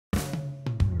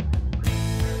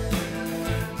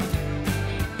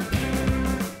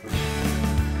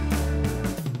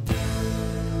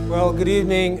Well, good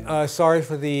evening. Sorry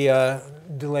for the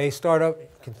delay startup. You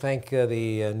can thank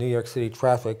the New York City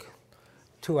traffic.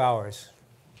 2 hours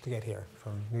to get here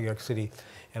from New York City.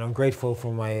 And I'm grateful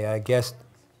for my guest,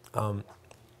 Larry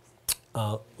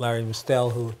Mestel,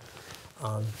 who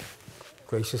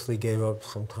graciously gave up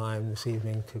some time this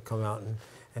evening to come out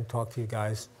and talk to you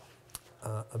guys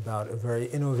about a very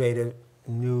innovative,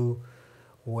 new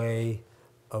way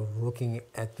of looking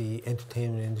at the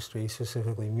entertainment industry,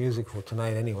 specifically music for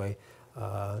tonight anyway,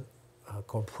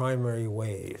 called Primary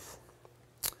Wave.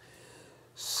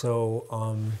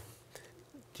 So,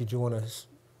 did you want to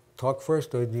talk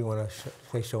first, or do you want to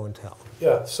play show and tell?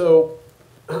 Yeah, so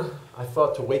I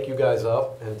thought to wake you guys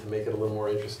up and to make it a little more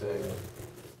interesting,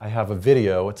 I have a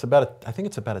video. It's about, I think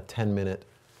it's about a 10-minute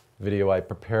video. I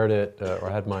prepared it, or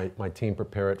I had my team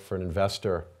prepare it for an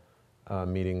investor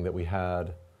meeting that we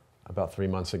had about 3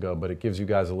 months ago, but it gives you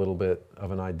guys a little bit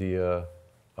of an idea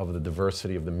of the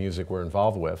diversity of the music we're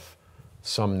involved with.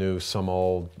 Some new, some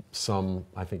old, some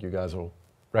I think you guys will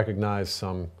recognize,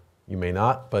 some you may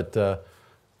not, but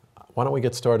why don't we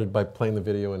get started by playing the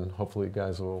video, and hopefully you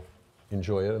guys will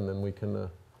enjoy it, and then we can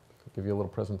give you a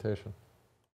little presentation.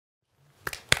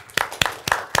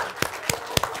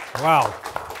 Wow.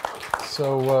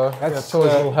 So yeah, it's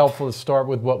always a little helpful to start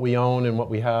with what we own and what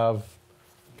we have,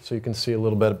 so you can see a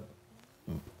little bit,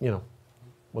 you know,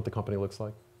 what the company looks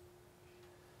like.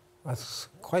 That's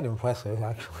quite impressive,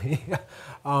 actually.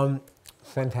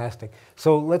 Fantastic.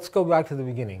 So let's go back to the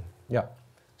beginning. Yeah.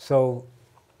 So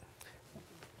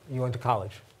you went to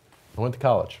college. I went to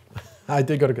college. I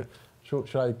did go to.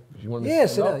 Should I? You want me to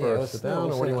sit up or sit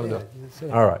down, or what do you want to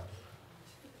do? All right.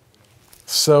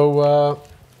 So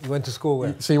you went to school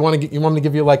where? So you want me to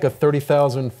give you like a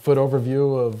 30,000-foot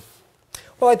overview of?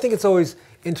 Well, I think it's always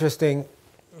interesting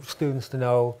for students to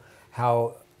know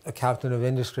how a captain of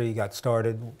industry got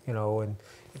started, you know, and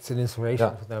it's an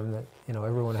inspiration for them that, you know,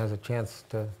 everyone has a chance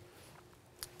to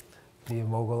be a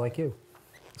mogul like you.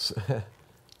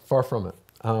 Far from it.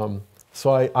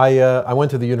 So I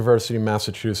went to the University of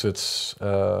Massachusetts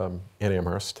in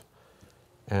Amherst,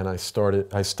 and I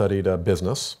studied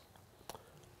business.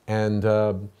 And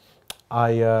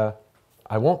I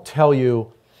won't tell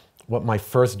you what my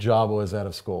first job was out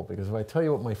of school, because if I tell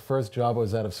you what my first job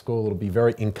was out of school, it'll be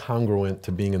very incongruent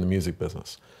to being in the music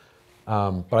business.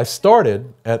 But I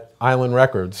started at Island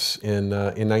Records in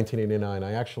 1989.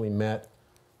 I actually met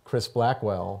Chris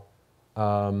Blackwell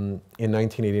in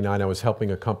 1989. I was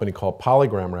helping a company called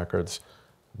Polygram Records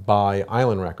buy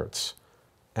Island Records.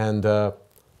 And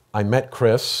I met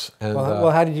Chris. And,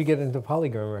 well, how did you get into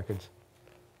Polygram Records?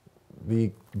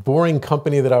 The boring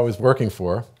company that I was working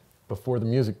for before the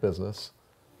music business,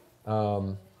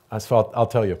 so I'll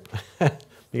tell you.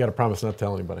 You got to promise not to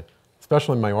tell anybody,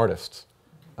 especially my artists.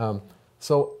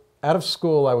 So out of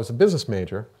school, I was a business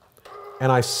major, and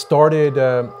I started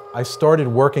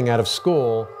working out of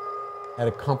school at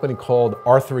a company called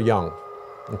Arthur Young.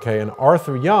 Okay, and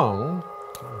Arthur Young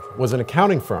was an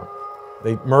accounting firm.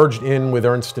 They merged in with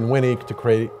Ernst & Winnig to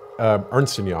create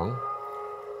Ernst & Young,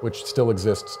 which still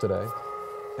exists today.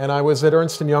 And I was at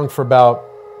Ernst & Young for about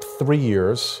 3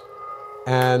 years,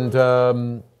 and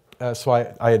so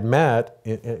I had met,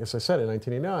 as I said, in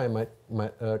 1989, I met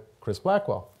Chris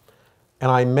Blackwell.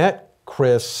 And I met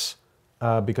Chris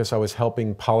because I was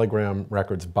helping Polygram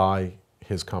Records buy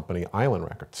his company, Island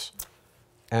Records.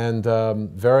 And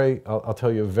I'll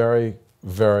tell you a very,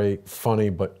 very funny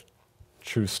but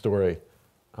true story.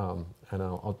 And I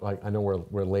know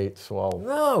we're late, so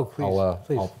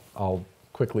I'll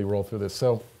quickly roll through this.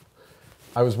 So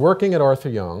I was working at Arthur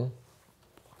Young,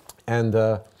 and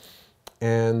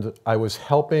I was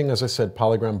helping, as I said,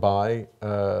 Polygram buy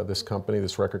this company,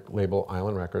 this record label,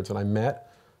 Island Records, and I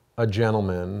met a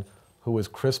gentleman who was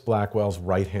Chris Blackwell's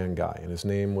right-hand guy, and his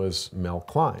name was Mel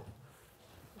Klein.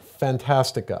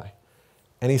 Fantastic guy.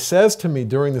 And he says to me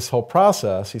during this whole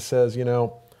process, he says, you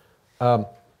know, I'm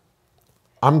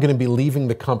going to be leaving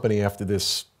the company after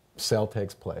this sale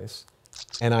takes place,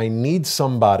 and I need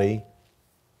somebody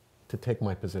to take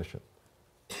my position.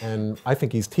 And I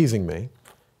think he's teasing me.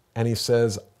 And he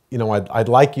says, you know, I'd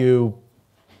like you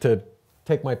to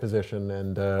take my position,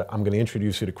 and I'm going to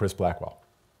introduce you to Chris Blackwell.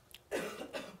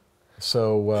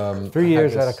 So 3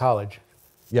 years out of college.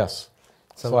 Yes.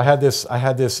 So I had this.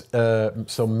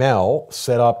 So Mel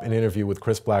set up an interview with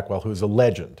Chris Blackwell, who's a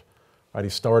legend. Right? He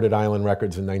started Island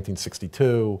Records in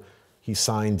 1962. He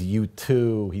signed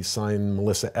U2. He signed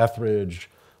Melissa Etheridge,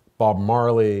 Bob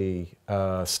Marley,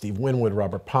 Steve Winwood,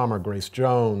 Robert Palmer, Grace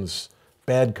Jones,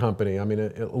 Bad Company. I mean,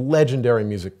 a legendary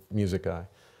music guy.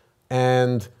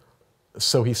 And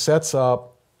so he sets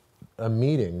up a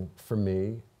meeting for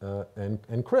me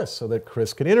and Chris so that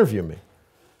Chris could interview me.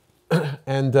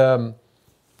 And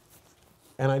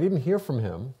I didn't hear from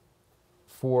him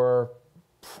for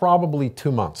probably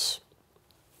 2 months.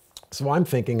 So I'm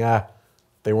thinking,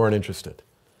 they weren't interested.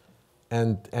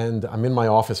 And I'm in my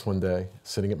office one day,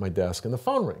 sitting at my desk, and the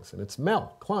phone rings, and it's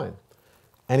Mel Klein.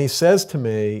 And he says to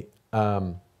me,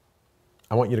 I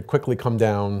want you to quickly come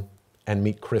down and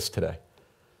meet Chris today.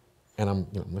 And I'm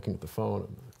looking at the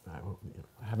phone.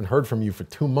 I haven't heard from you for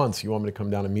 2 months. You want me to come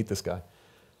down and meet this guy?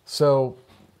 So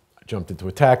I jumped into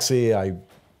a taxi. I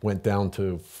went down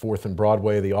to 4th and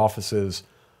Broadway. The offices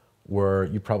were,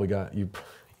 you probably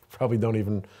don't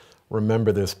even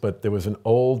remember this, but there was an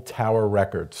old Tower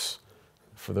Records.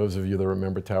 For those of you that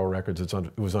remember Tower Records, it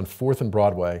was on 4th and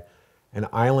Broadway, and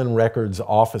Island Records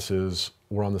offices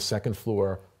were on the 2nd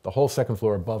floor, the whole 2nd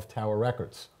floor above Tower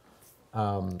Records.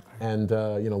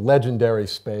 Legendary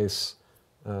space,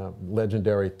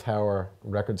 legendary Tower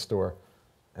record store.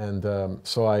 And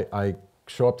so I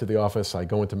show up to the office, I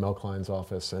go into Mel Klein's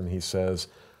office, and he says,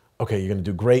 okay, you're gonna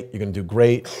do great, you're gonna do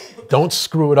great. Don't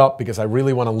screw it up because I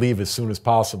really wanna leave as soon as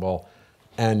possible.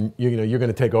 And you're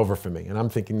gonna take over for me. And I'm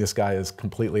thinking this guy is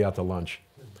completely out to lunch.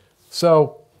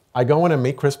 So I go in and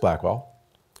meet Chris Blackwell.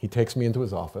 He takes me into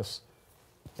his office.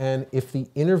 And if the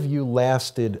interview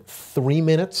lasted 3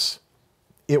 minutes,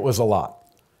 it was a lot.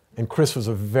 And Chris was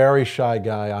a very shy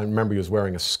guy. I remember he was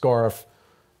wearing a scarf,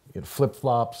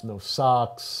 flip-flops, no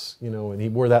socks, and he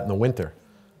wore that in the winter.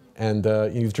 And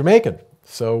he was Jamaican,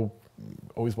 so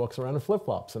always walks around in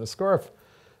flip-flops and a scarf.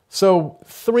 So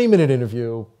 3-minute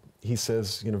interview. He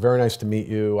says, very nice to meet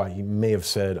you. He may have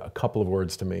said a couple of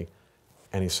words to me.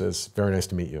 And he says, very nice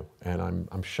to meet you. And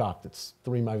I'm shocked. It's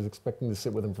 3 minutes. I was expecting to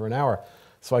sit with him for an hour.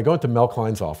 So I go into Mel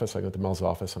Klein's office. I go into Mel's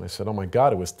office, and I said, oh, my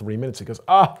God, it was 3 minutes. He goes,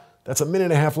 that's 1.5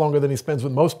 minutes longer than he spends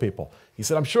with most people. He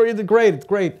said, I'm sure you did great. It's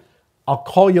great. I'll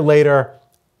call you later,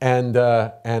 and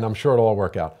I'm sure it'll all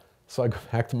work out. So I go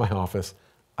back to my office.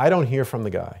 I don't hear from the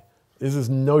guy. This is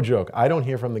no joke. I don't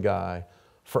hear from the guy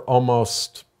for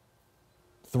almost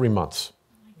 3 months.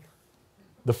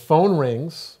 The phone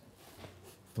rings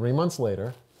 3 months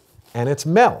later, and it's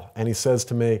Mel. And he says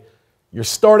to me, you're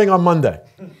starting on Monday.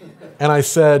 And I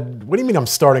said, what do you mean I'm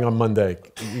starting on Monday?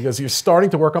 He goes, you're starting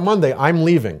to work on Monday. I'm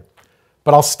leaving.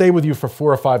 But I'll stay with you for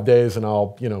 4 or 5 days, and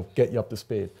I'll get you up to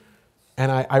speed.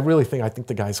 And I really think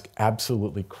the guy's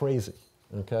absolutely crazy,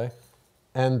 okay?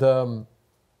 And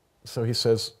so he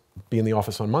says, be in the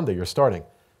office on Monday. You're starting.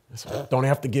 I said, don't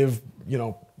have to give,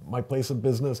 my place of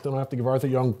business, don't have to give Arthur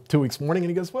Young 2 weeks' warning. And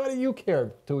he goes, why do you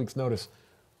care? 2 weeks' notice.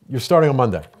 You're starting on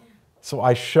Monday. So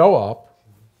I show up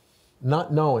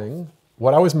not knowing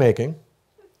what I was making,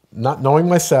 not knowing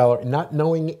my salary, not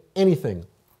knowing anything.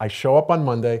 I show up on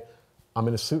Monday. I'm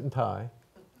in a suit and tie,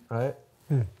 right?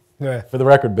 Yeah. For the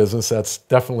record business, that's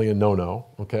definitely a no-no,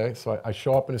 okay? So I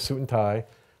show up in a suit and tie,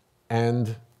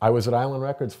 and I was at Island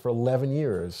Records for 11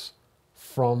 years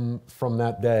from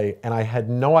that day, and I had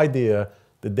no idea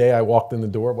the day I walked in the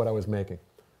door what I was making.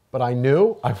 But I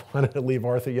knew I wanted to leave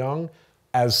Arthur Young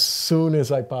as soon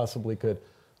as I possibly could.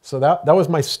 So that was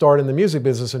my start in the music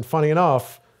business, and funny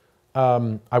enough,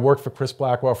 I worked for Chris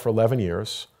Blackwell for 11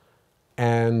 years,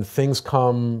 and things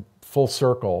come full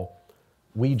circle.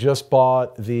 We just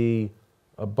bought the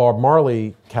Bob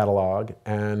Marley catalog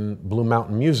and Blue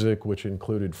Mountain Music, which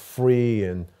included Free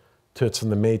and Toots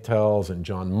and the Maytals and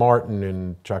John Martin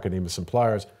and Chakademus and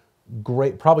Pliers.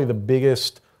 Great, probably the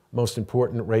biggest, most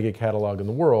important reggae catalog in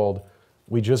the world.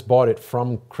 We just bought it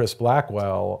from Chris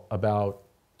Blackwell about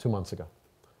 2 months ago.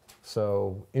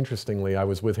 So interestingly, I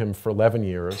was with him for 11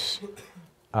 years.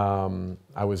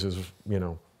 I was his,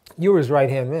 You were his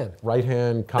right-hand man.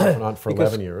 right-hand confidant for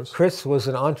 11 years. Chris was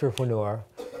an entrepreneur,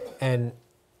 and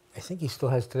I think he still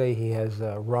has today. He has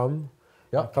rum,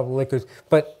 Yep. a couple of liquors,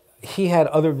 but he had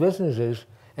other businesses,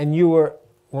 and you were,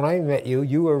 when I met you,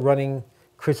 you were running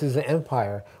Chris's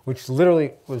empire, which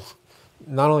literally was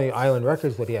not only Island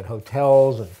Records, but he had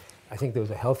hotels, and I think there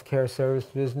was a healthcare service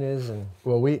business. And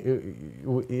Well,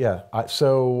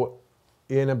 so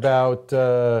in about,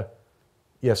 so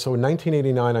in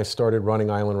 1989, I started running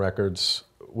Island Records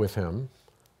with him.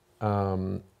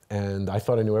 And I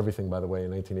thought I knew everything, by the way,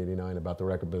 in 1989 about the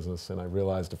record business. And I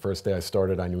realized the first day I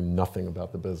started, I knew nothing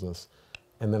about the business.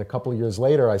 And then a couple of years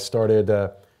later, I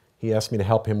started, he asked me to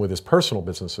help him with his personal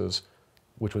businesses,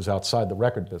 which was outside the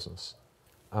record business.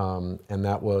 And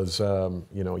that was,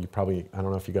 you probably, I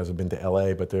don't know if you guys have been to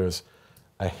LA, but there's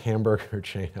a hamburger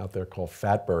chain out there called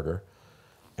Fatburger.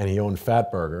 And he owned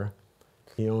Fatburger.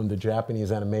 He owned a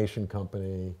Japanese animation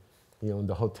company. He owned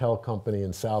a hotel company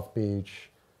in South Beach.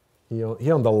 He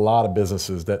owned a lot of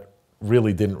businesses that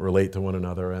really didn't relate to one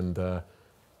another. And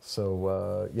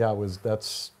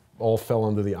that's all fell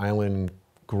under the Island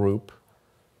group.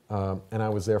 And I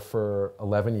was there for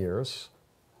 11 years,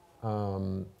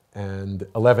 and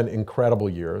 11 incredible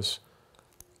years.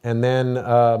 And then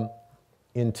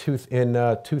in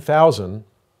 2000,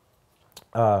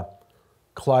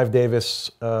 Clive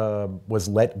Davis was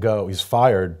let go. He's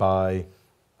fired by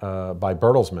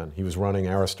Bertelsmann. He was running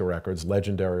Arista Records,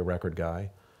 legendary record guy.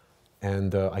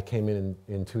 And I came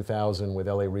in 2000 with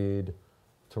L.A. Reid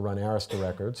to run Arista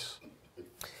Records.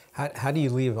 How do you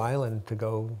leave Island to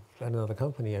go at another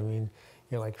company? I mean,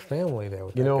 you're like family there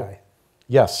with that guy.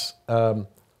 Yes. It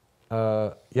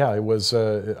was,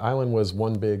 Island was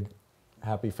one big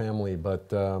happy family,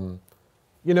 but,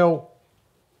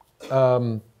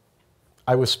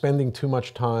 I was spending too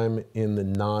much time in the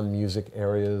non-music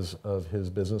areas of his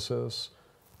businesses,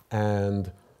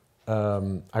 and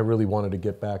I really wanted to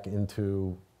get back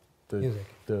into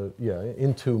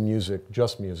into music,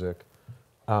 just music.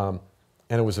 And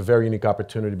it was a very unique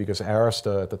opportunity because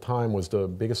Arista at the time was the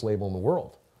biggest label in the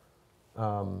world.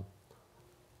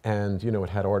 And, it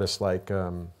had artists like,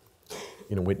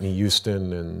 Whitney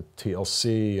Houston and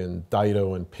TLC and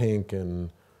Dido and Pink and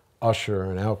Usher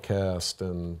and Outkast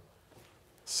and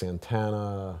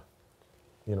Santana,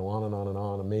 on and on and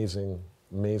on,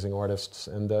 amazing artists.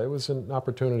 And it was an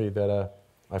opportunity that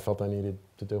I felt I needed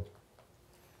to do.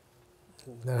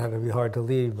 That had to be hard to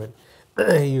leave, but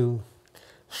you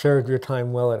served your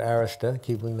time well at Arista,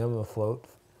 keeping them afloat.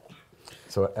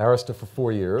 So at Arista for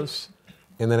 4 years,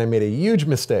 and then I made a huge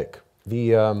mistake.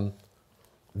 The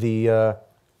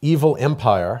evil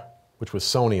empire, which was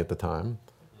Sony at the time,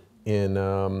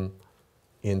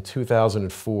 in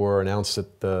 2004 announced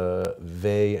that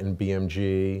they and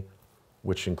BMG,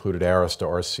 which included Arista,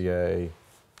 RCA,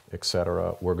 et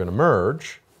cetera, were going to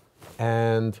merge.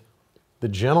 And the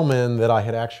gentleman that I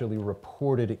had actually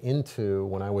reported into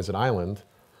when I was at Island,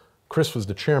 Chris was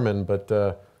the chairman, but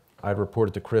I'd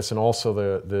reported to Chris, and also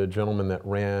the gentleman that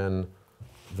ran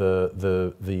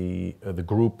the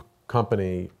group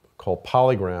company called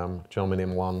Polygram, a gentleman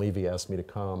named Lon Levy, asked me to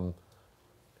come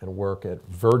and work at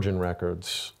Virgin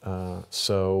Records.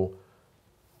 So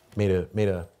made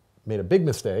a big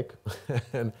mistake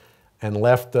and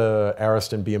left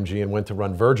Arista and BMG and went to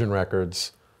run Virgin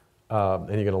Records. And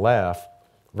you're going to laugh,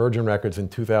 Virgin Records in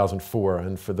 2004.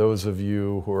 And for those of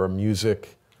you who are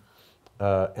music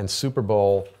and Super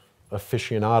Bowl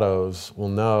aficionados will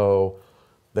know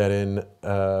that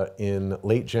in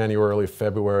late January, early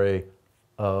February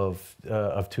of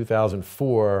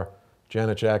 2004,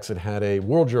 Janet Jackson had a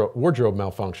wardrobe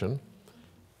malfunction.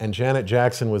 And Janet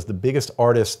Jackson was the biggest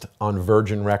artist on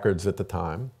Virgin Records at the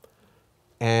time.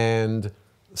 And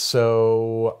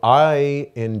so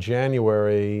I, in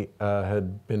January,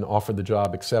 had been offered the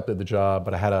job, accepted the job,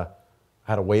 but I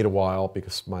had to wait a while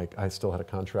because I still had a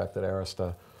contract at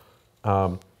Arista.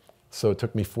 So it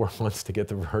took me 4 months to get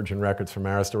to Virgin Records from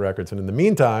Arista Records. And in the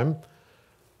meantime,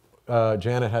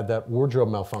 Janet had that wardrobe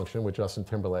malfunction with Justin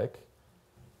Timberlake.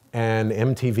 And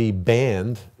MTV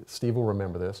banned, Steve will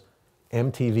remember this,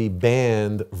 MTV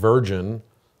banned Virgin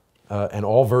and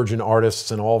all Virgin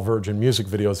artists and all Virgin music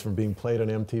videos from being played on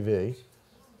MTV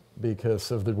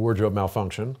because of the wardrobe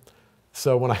malfunction.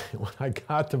 So when I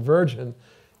got to Virgin,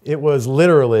 it was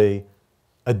literally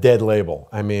a dead label.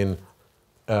 I mean,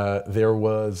 there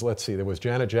was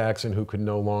Janet Jackson, who could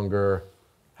no longer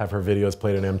have her videos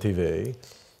played on MTV.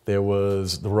 There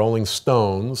was the Rolling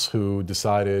Stones, who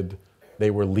decided they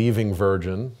were leaving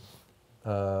Virgin.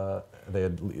 They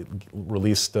had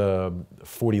released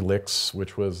 40 Licks,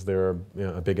 which was their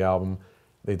a big album.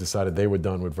 They decided they were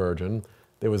done with Virgin.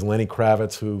 There was Lenny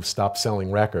Kravitz, who stopped selling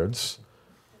records.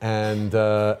 And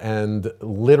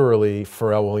literally,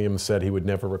 Pharrell Williams said he would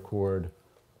never record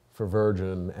for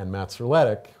Virgin, and Matt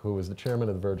Serletic, who was the chairman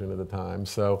of the Virgin at the time.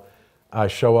 So I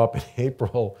show up in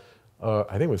April, I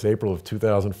think it was April of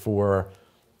 2004,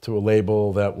 to a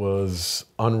label that was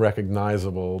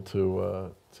unrecognizable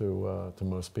to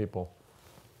most people.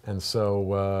 And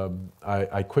so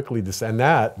I quickly decided, and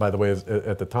that, by the way,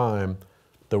 at the time,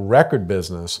 the record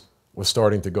business was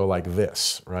starting to go like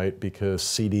this, right? Because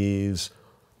CDs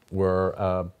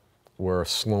were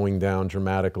slowing down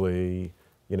dramatically.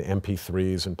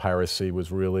 MP3s and piracy was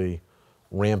really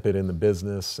rampant in the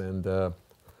business. And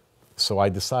so I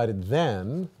decided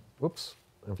then, whoops,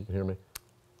 I don't know if you can hear me.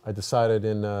 I decided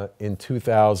in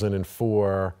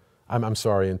 2004,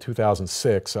 in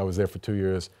 2006, I was there for 2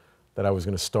 years, that I was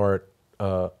going to start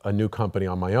a new company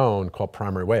on my own called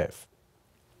Primary Wave.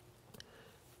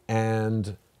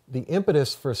 And the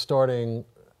impetus for starting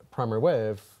Primary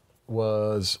Wave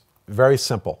was very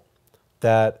simple,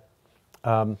 that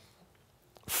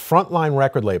frontline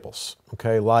record labels,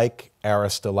 okay, like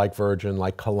Arista, like Virgin,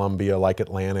 like Columbia, like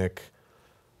Atlantic,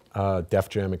 Def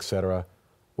Jam, etc.,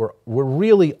 were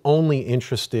really only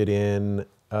interested in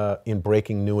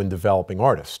breaking new and developing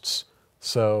artists.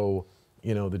 So,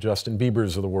 you know, the Justin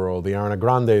Biebers of the world, the Ariana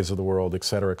Grandes of the world, et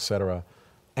cetera,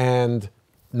 and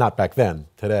not back then,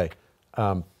 today.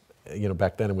 You know,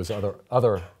 back then it was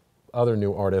other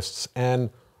new artists, and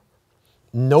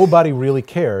nobody really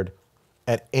cared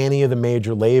at any of the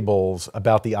major labels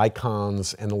about the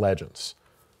icons and the legends,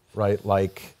 right?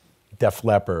 Like Def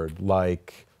Leppard,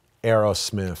 like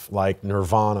Aerosmith, like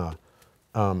Nirvana.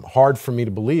 Hard for me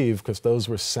to believe because those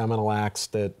were seminal acts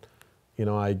that, you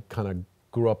know, I kind of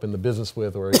grew up in the business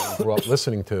with or even grew up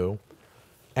listening to.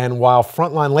 And while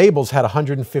frontline labels had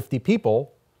 150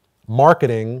 people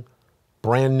marketing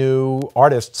brand new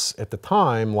artists at the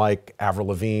time, like Avril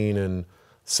Lavigne and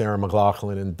Sarah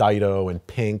McLachlan and Dido and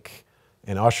Pink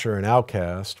and Usher and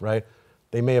Outkast, right?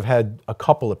 They may have had a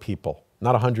couple of people,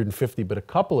 not 150, but a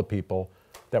couple of people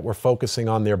that were focusing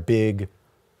on their big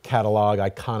catalog,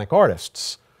 iconic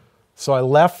artists. So I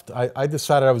left, I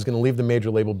decided I was going to leave the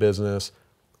major label business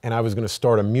and I was going to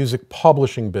start a music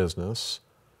publishing business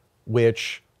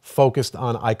which focused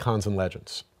on icons and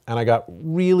legends. And I got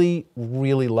really,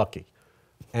 really lucky.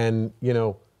 And, you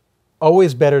know,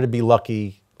 always better to be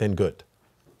lucky than good.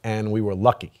 And we were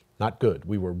lucky, not good.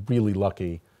 We were really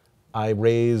lucky. I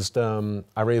raised a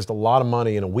lot of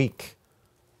money in a week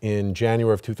in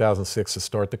January of 2006 to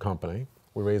start the company.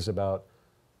 We raised about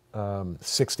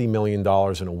 $60 million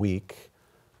in a week.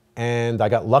 And I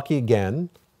got lucky again,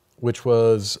 which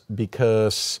was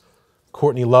because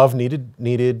Courtney Love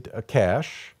needed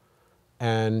cash,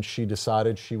 and she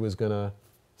decided she was going to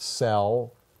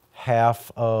sell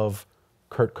half of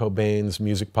Kurt Cobain's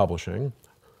music publishing.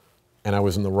 And I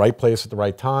was in the right place at the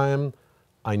right time.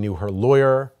 I knew her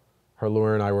lawyer. Her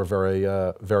lawyer and I were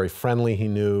very friendly. He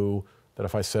knew that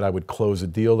if I said I would close a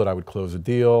deal, that I would close a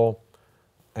deal.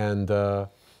 And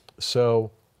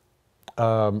so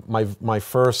my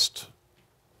first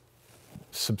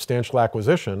substantial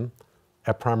acquisition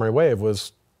at Primary Wave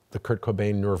was the Kurt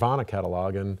Cobain Nirvana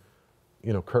catalog. And,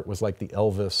 you know, Kurt was like the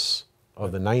Elvis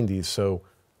of the 90s. So,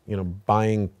 you know,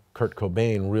 buying Kurt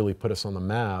Cobain really put us on the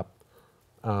map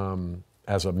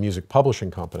as a music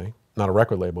publishing company, not a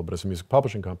record label, but as a music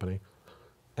publishing company.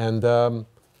 And I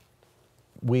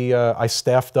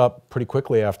staffed up pretty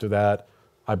quickly after that.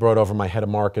 I brought over my head of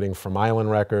marketing from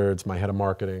Island Records, my head of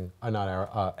marketing,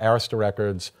 Arista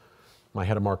Records, my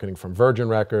head of marketing from Virgin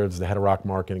Records, the head of rock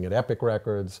marketing at Epic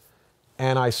Records.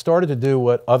 And I started to do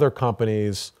what other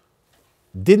companies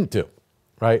didn't do,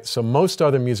 right? So most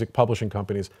other music publishing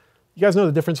companies, you guys know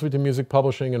the difference between music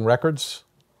publishing and records,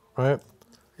 right?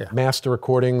 Yeah. Master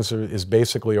Recordings is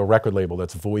basically a record label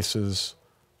that's voices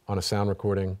on a sound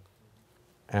recording.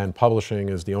 And publishing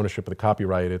is the ownership of the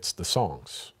copyright, it's the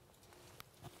songs.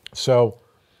 So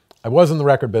I was in the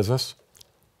record business.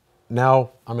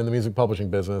 Now I'm in the music publishing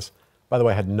business. By the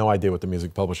way, I had no idea what the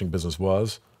music publishing business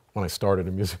was when I started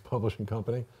a music publishing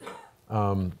company.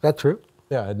 That true?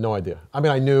 Yeah, I had no idea. I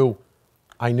mean,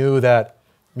 I knew that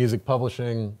music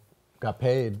publishing got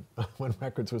paid when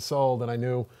records were sold, and I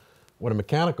knew what a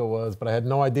mechanical was, but I had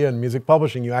no idea in music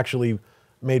publishing you actually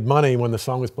made money when the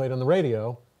song was played on the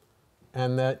radio,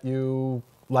 and that you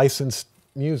licensed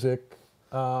music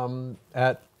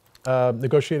at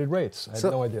negotiated rates. I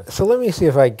had no idea. So let me see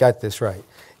if I got this right.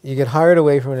 You get hired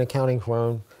away from an accounting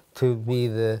firm to be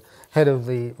the head of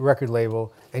the record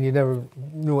label, and you never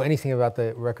knew anything about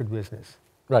the record business.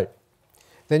 Right.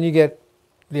 Then you get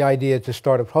the idea to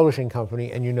start a publishing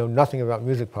company, and you know nothing about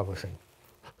music publishing.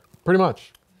 Pretty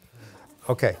much.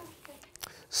 Okay.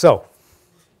 So,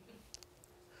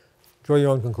 draw your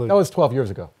own conclusion. That was 12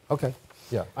 years ago. Okay.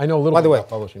 Yeah, I know a little By bit the way, about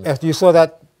publishing. after you saw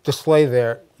that display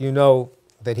there, you know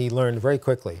that he learned very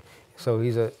quickly. So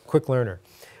he's a quick learner.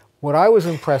 What I was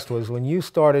impressed was when you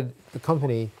started the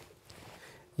company,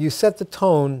 you set the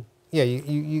tone. Yeah,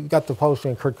 you got the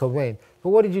publishing and Kurt Cobain. But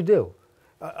what did you do?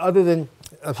 Other than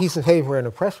a piece of paper and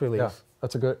a press release. Yeah,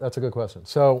 that's a good question.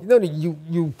 So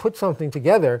you put something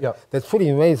together that's pretty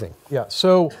amazing. Yeah,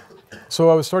 so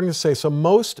I was starting to say, so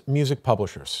most music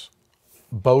publishers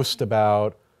boast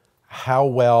about how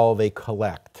well they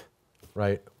collect,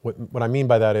 right? What I mean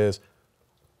by that is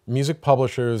music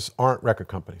publishers aren't record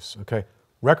companies, okay?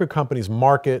 Record companies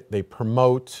market, they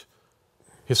promote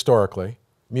historically.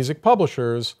 Music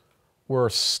publishers were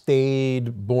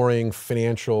staid, boring,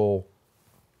 financial,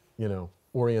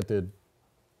 oriented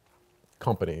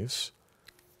companies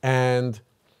and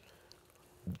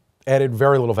added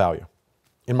very little value,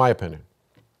 in my opinion.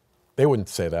 They wouldn't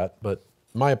say that, but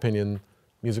in my opinion,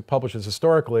 music publishers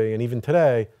historically, and even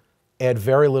today, add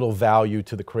very little value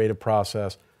to the creative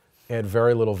process, add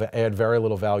very little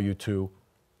value to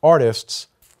artists.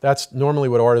 That's normally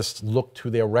what artists look to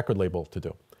their record label to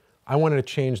do. I wanted to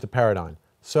change the paradigm.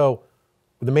 So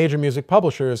the major music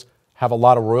publishers have a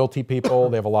lot of royalty people,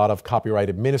 they have a lot of copyright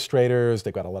administrators,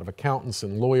 they've got a lot of accountants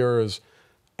and lawyers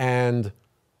and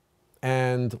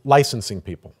licensing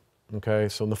people. Okay,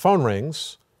 so when the phone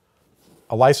rings,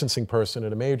 a licensing person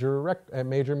at a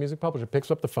major music publisher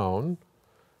picks up the phone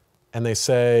and they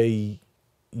say,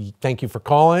 thank you for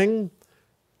calling.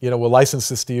 We'll license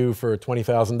this to you for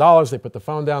 $20,000. They put the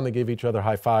phone down, they give each other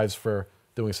high fives for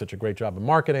doing such a great job of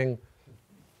marketing,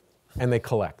 and they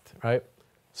collect, right?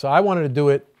 So I wanted to do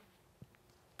it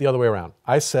the other way around.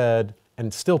 I said,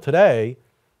 and still today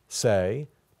say,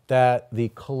 that the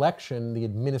collection, the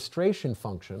administration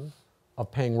function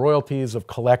of paying royalties, of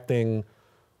collecting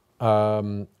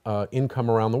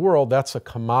income around the world, that's a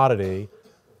commodity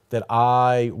that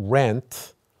I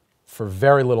rent for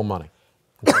very little money.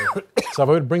 Okay? So if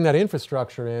I would bring that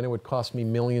infrastructure in, it would cost me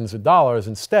millions of dollars.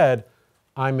 Instead,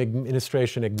 I'm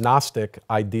administration agnostic.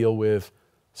 I deal with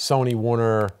Sony,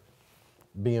 Warner,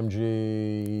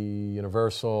 BMG,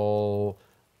 Universal,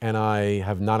 and I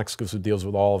have non-exclusive deals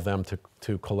with all of them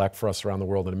to collect for us around the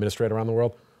world and administrate around the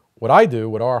world. What I do,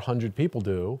 what our 100 people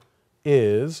do,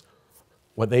 is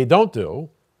what they don't do,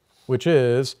 which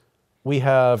is we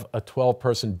have a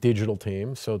 12-person digital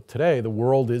team. So today, the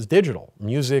world is digital.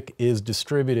 Music is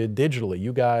distributed digitally.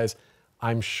 You guys,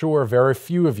 I'm sure very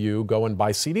few of you go and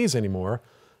buy CDs anymore.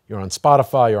 You're on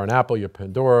Spotify, you're on Apple, you're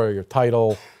Pandora, you're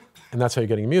Tidal, and that's how you're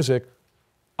getting music.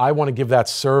 I want to give that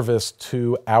service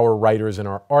to our writers and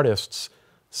our artists.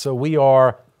 So we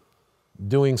are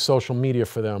doing social media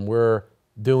for them. We're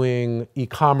doing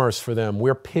e-commerce for them.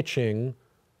 We're pitching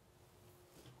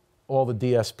all the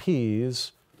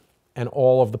DSPs and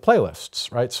all of the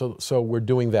playlists, right? So we're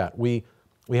doing that. We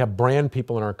have brand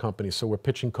people in our company. So we're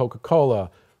pitching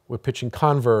Coca-Cola, we're pitching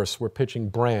Converse, we're pitching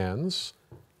brands.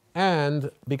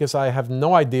 And because I have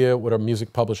no idea what a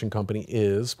music publishing company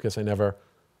is, because I never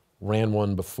ran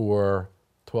one before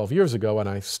 12 years ago, and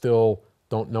I still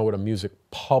don't know what a music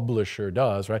publisher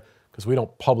does, right? Because we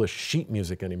don't publish sheet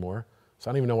music anymore. So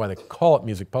I don't even know why they call it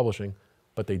music publishing,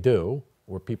 but they do,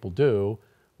 or people do.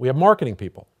 We have marketing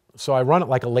people. So I run it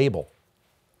like a label.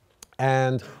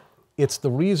 And it's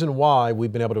the reason why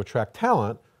we've been able to attract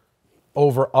talent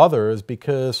over others,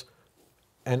 because,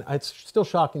 and it's still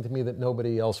shocking to me that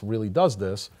nobody else really does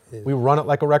this. Yeah. We run it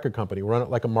like a record company, we run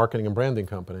it like a marketing and branding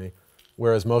company.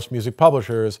 Whereas most music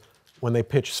publishers, when they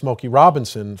pitch Smokey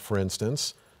Robinson, for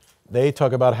instance, they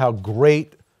talk about how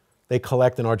great they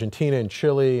collect in Argentina and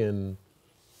Chile and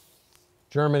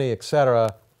Germany, et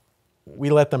cetera. We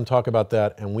let them talk about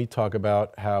that, and we talk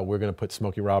about how we're going to put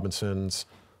Smokey Robinson's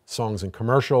songs in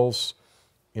commercials,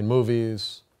 in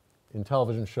movies, in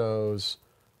television shows,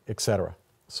 et cetera.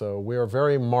 So we are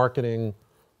very marketing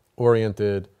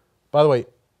oriented. By the way,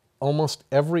 almost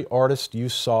every artist you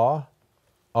saw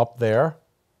up there,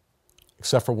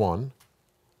 except for one,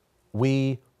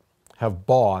 we have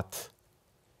bought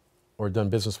or done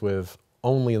business with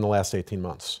only in the last 18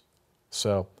 months.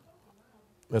 So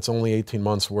that's only 18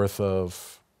 months worth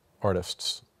of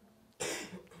artists.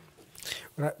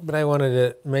 But I wanted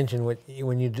to mention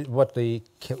when you did the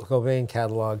Cobain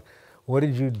catalog, what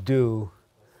did you do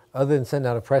other than send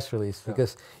out a press release?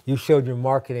 Because you showed your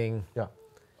marketing. Yeah.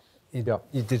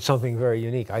 You did something very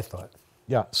unique, I thought.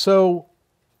 Yeah. So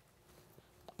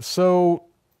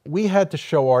we had to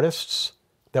show artists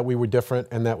that we were different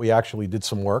and that we actually did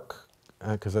some work.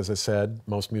 Because as I said,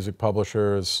 most music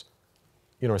publishers,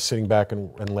 are sitting back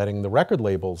and letting the record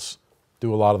labels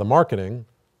do a lot of the marketing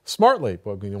smartly.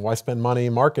 But why spend money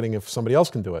in marketing if somebody else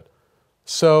can do it?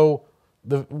 So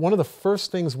one of the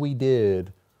first things we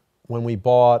did when we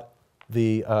bought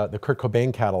the Kurt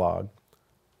Cobain catalog,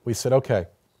 we said, okay,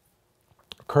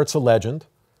 Kurt's a legend.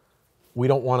 We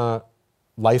don't want to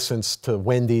license to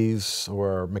Wendy's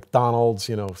or McDonald's.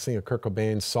 Seeing a Kurt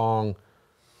Cobain song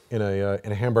in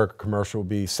a hamburger commercial would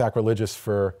be sacrilegious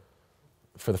for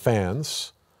the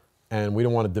fans, and we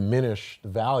don't want to diminish the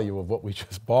value of what we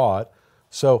just bought.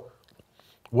 So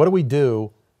what do we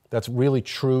do that's really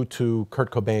true to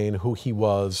Kurt Cobain, who he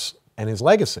was, and his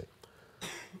legacy?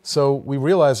 So we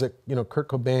realized that Kurt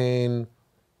Cobain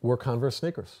wore Converse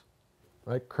sneakers,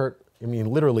 right? Kurt,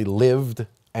 literally lived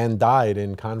and died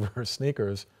in Converse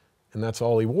sneakers, and that's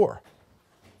all he wore.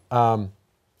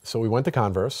 So we went to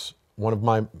Converse. One of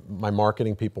my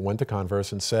marketing people went to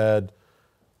Converse and said,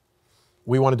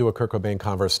 we want to do a Kurt Cobain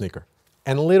Converse sneaker.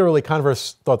 And literally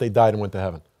Converse thought they died and went to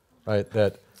heaven, right?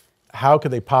 how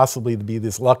could they possibly be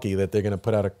this lucky that they're going to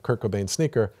put out a Kurt Cobain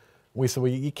sneaker? We said,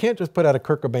 well, you can't just put out a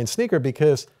Kurt Cobain sneaker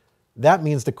because that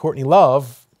means that Courtney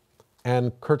Love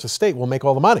and Kurt's estate will make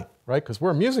all the money, right? Because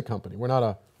we're a music company. We're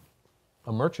not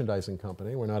a merchandising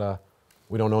company. We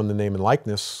don't own the name and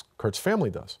likeness. Kurt's family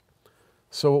does.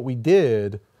 So what we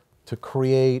did to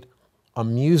create a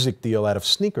music deal out of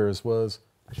sneakers was,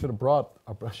 I should have brought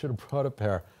a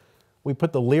pair. We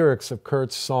put the lyrics of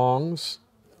Kurt's songs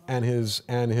and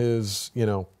his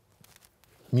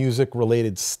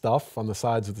music-related stuff on the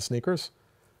sides of the sneakers,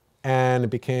 and it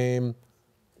became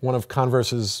one of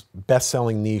Converse's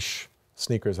best-selling niche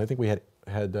sneakers. I think we had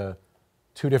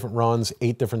 2 different runs,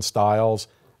 8 different styles,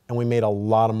 and we made a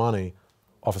lot of money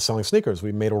off of selling sneakers.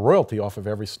 We made a royalty off of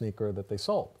every sneaker that they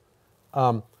sold.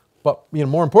 But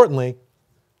more importantly,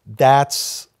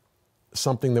 that's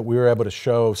something that we were able to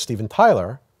show Steven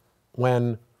Tyler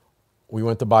when we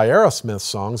went to buy Aerosmith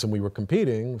songs and we were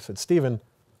competing. We said, Steven,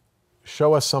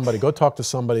 show us somebody, go talk to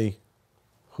somebody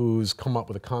who's come up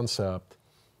with a concept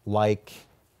like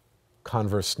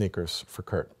Converse sneakers for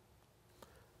Kurt.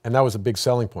 And that was a big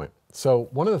selling point. So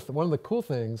one of the cool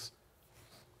things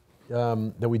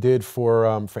that we did for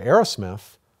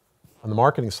Aerosmith on the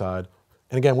marketing side,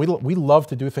 and again, we love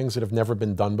to do things that have never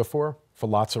been done before for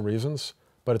lots of reasons,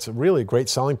 but it's really a great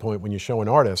selling point when you show an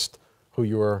artist who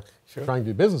you're trying to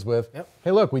do business with,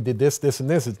 hey, look, we did this, this, and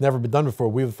this. It's never been done before.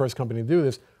 We were the first company to do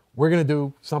this. We're going to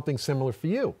do something similar for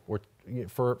you or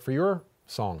for your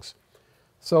songs.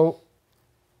 So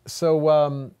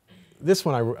this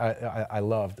one I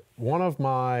loved. One of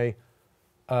my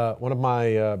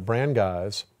brand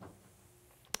guys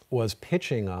was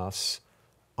pitching us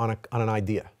on an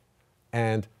idea,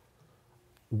 and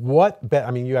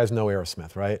I mean, you guys know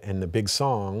Aerosmith, right? And the big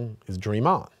song is "Dream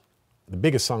On." The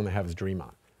biggest song they have is "Dream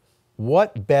On."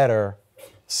 What better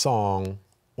song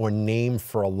or name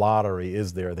for a lottery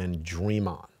is there than "Dream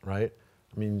On," right?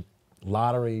 I mean,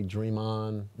 lottery, "Dream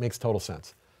On" makes total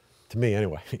sense to me,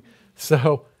 anyway.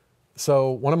 So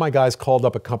one of my guys called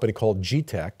up a company called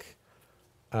G-Tech.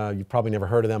 You've probably never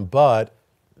heard of them, but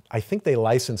I think they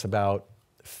license about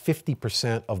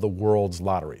 50% of the world's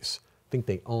lotteries. I think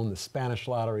they own the Spanish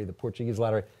lottery, the Portuguese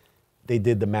lottery. They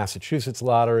did the Massachusetts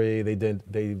lottery. They do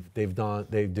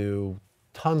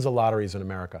tons of lotteries in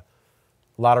America.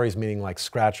 Lotteries meaning like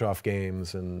scratch-off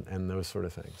games and those sort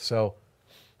of things. So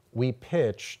we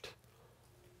pitched,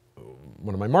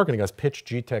 one of my marketing guys pitched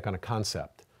G-Tech on a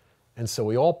concept. And so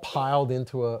we all piled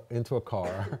into a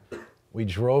car. We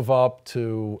drove up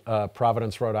to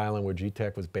Providence, Rhode Island, where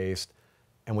G-Tech was based,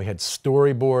 and we had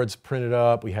storyboards printed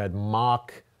up. We had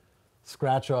mock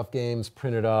scratch-off games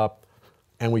printed up,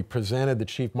 and we presented the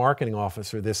chief marketing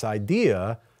officer this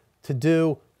idea to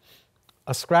do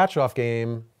a scratch-off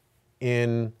game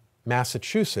in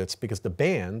Massachusetts, because the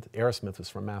band, Aerosmith, was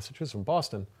from Massachusetts, from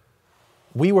Boston.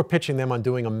 We were pitching them on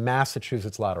doing a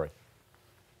Massachusetts lottery.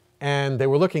 And they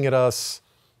were looking at us,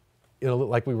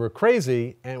 like we were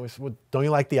crazy, and we said, well, don't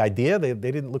you like the idea? They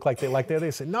didn't look like they liked it.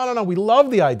 They said, no, we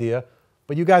love the idea,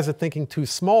 but you guys are thinking too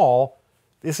small.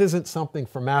 This isn't something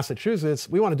for Massachusetts.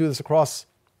 We want to do this across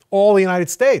all the United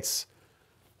States.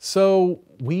 So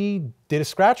we did a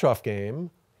scratch-off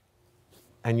game,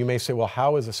 and you may say, well,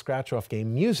 how is a scratch-off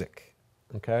game music?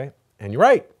 Okay, and you're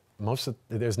right.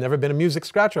 There's never been a music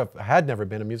scratch-off. Had never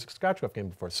been a music scratch-off game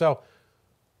before. So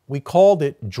we called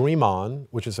it Dream On,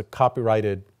 which is a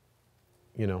copyrighted,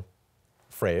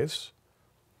 phrase.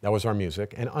 That was our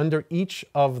music. And under each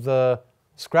of the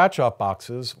scratch-off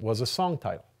boxes was a song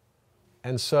title.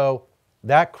 And so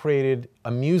that created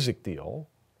a music deal,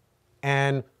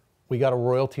 and we got a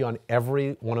royalty on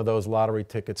every one of those lottery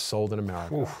tickets sold in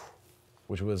America,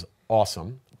 which was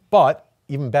awesome. But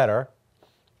even better,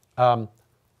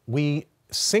 we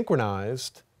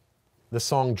synchronized the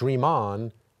song Dream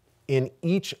On in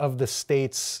each of the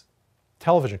state's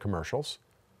television commercials.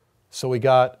 So we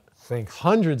got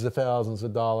hundreds of thousands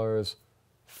of dollars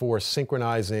for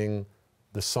synchronizing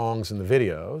the songs and the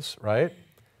videos, right?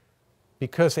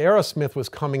 Because Aerosmith was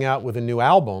coming out with a new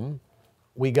album,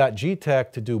 we got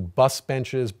G-Tech to do bus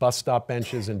stop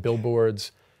benches and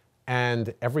billboards,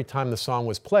 and every time the song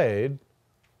was played,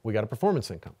 we got a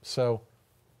performance income. So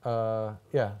so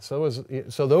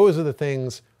those are the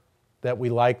things that we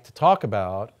like to talk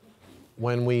about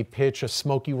when we pitch a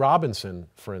Smokey Robinson,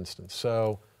 for instance.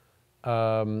 So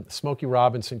Smokey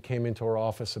Robinson came into our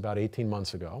office about 18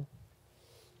 months ago,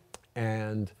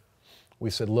 and we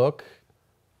said, look,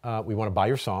 we want to buy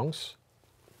your songs.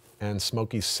 And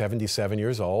Smokey's 77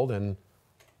 years old, and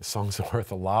the songs are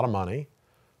worth a lot of money.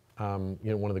 One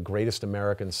of the greatest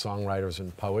American songwriters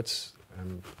and poets,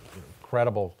 and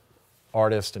incredible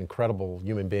artist, incredible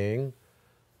human being.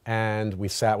 And we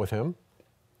sat with him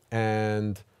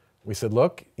and we said,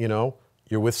 look, you know,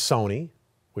 you're with Sony,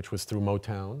 which was through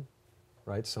Motown,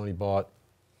 right? Sony bought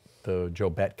the Joe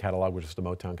Bett catalog, which is the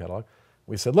Motown catalog.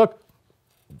 We said, look,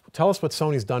 tell us what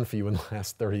Sony's done for you in the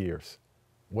last 30 years.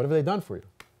 What have they done for you?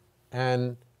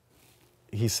 And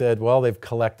he said, well, they've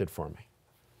collected for me.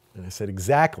 And I said,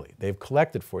 exactly, they've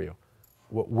collected for you.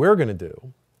 What we're going to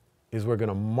do is we're going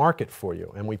to market for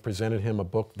you. And we presented him a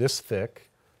book this thick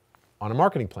on a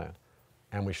marketing plan.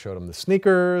 And we showed him the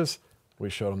sneakers, we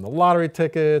showed him the lottery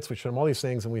tickets, we showed him all these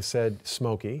things, and we said,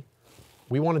 Smokey,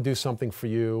 we want to do something for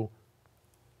you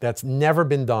that's never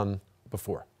been done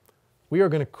before. We are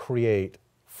going to create,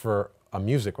 for a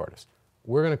music artist,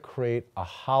 we're going to create a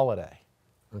holiday,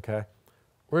 okay?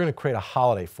 We're going to create a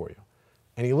holiday for you.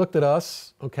 And he looked at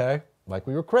us, okay, like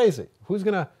we were crazy. Who's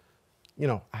going to, you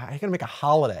know, how are you going to make a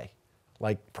holiday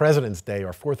like President's Day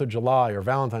or 4th of July or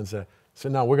Valentine's Day? So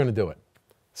no, we're going to do it.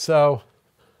 So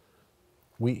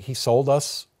he sold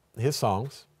us his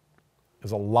songs. It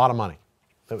was a lot of money.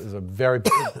 That was a very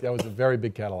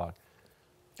big catalog.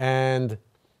 And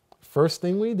first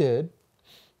thing we did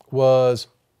was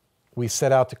we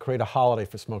set out to create a holiday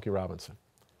for Smokey Robinson.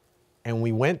 And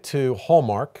we went to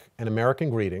Hallmark and American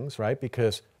Greetings, right?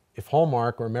 Because if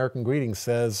Hallmark or American Greetings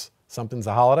says something's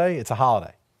a holiday, it's a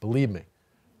holiday. Believe me,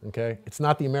 okay? It's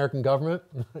not the American government,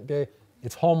 okay?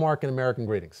 It's Hallmark and American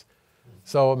Greetings.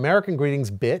 So American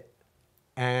Greetings bit,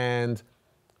 and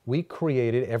we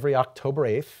created every October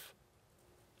 8th,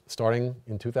 starting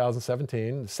in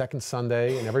 2017, the second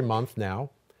Sunday in every month now,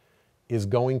 is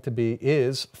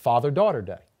Father-Daughter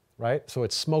Day, right? So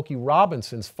it's Smokey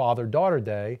Robinson's Father-Daughter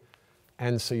Day.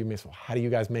 And so you may say, well, how do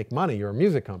you guys make money? You're a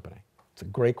music company. It's a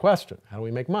great question. How do we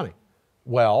make money?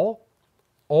 Well,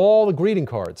 all the greeting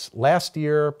cards. Last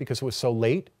year, because it was so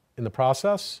late in the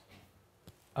process,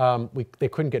 they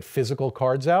couldn't get physical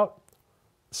cards out.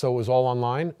 So it was all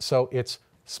online. So it's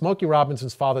Smokey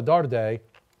Robinson's Father-Daughter Day,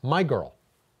 My Girl.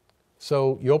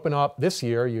 So you open up, this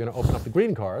year, you're going to open up the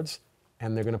greeting cards,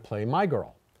 and they're going to play My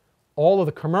Girl. All of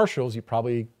the commercials, you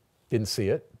probably didn't see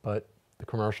it, but the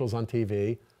commercials on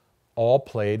TV all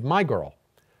played My Girl.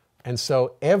 And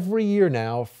so every year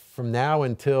now, from now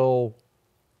until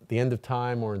the end of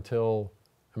time or until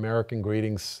American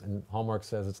Greetings and Hallmark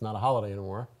says it's not a holiday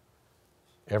anymore,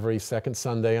 every second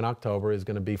Sunday in October is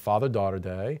going to be Father-Daughter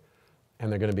Day,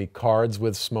 and they're going to be cards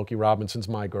with Smokey Robinson's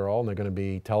My Girl, and they're going to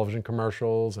be television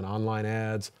commercials and online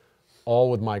ads, all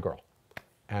with My Girl.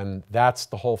 And that's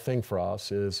the whole thing for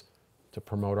us, is to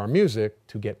promote our music,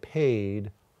 to get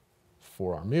paid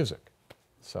for our music.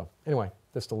 So anyway,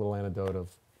 just a little anecdote of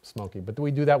Smokey. But do we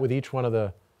do that with each one of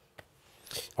the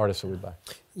artists that we buy?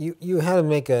 You had to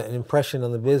make an impression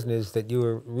on the business that you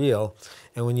were real,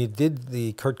 and when you did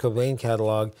the Kurt Cobain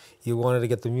catalog, you wanted to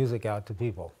get the music out to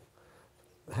people.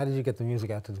 How did you get the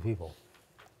music out to the people?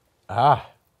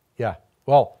 Yeah.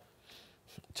 Well,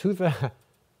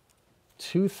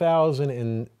 2000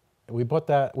 and we bought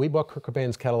Kurt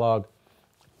Cobain's catalog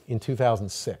in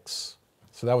 2006.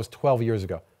 So that was 12 years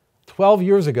ago. 12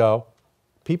 years ago,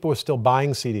 people were still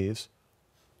buying CDs,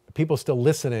 people still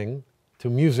listening to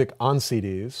music on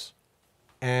CDs,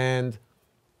 and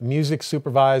music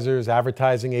supervisors,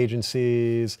 advertising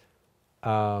agencies.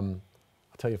 I'll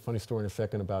tell you a funny story in a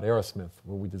second about Aerosmith,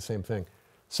 where we did the same thing.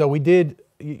 So we did,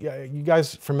 you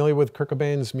guys familiar with Kurt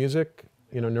Cobain's music?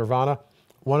 You know, Nirvana?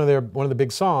 One of the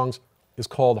big songs is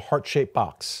called Heart-Shaped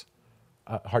Box.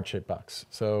 Heart-Shaped Box.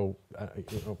 So,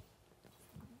 you know,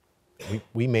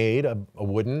 we made a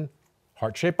wooden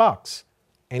heart-shaped box.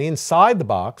 And inside the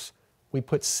box, we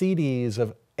put CDs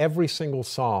of every single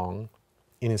song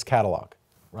in his catalog,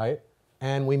 right?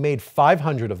 And we made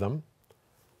 500 of them.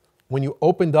 When you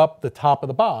opened up the top of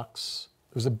the box,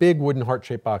 it was a big wooden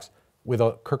heart-shaped box with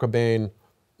a Kurt Cobain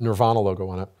Nirvana logo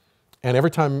on it. And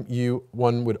every time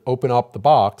one would open up the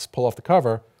box, pull off the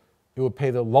cover, it would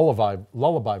play the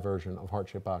lullaby version of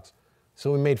Heart-Shaped Box.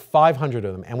 So we made 500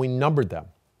 of them, and we numbered them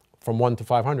from 1 to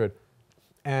 500.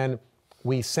 And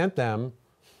we sent them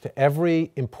to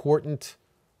every important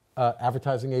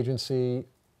advertising agency,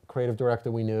 creative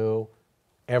director we knew,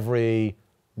 every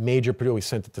major producer. We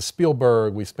sent it to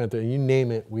Spielberg, we sent it, you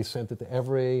name it, we sent it to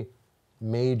every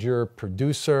major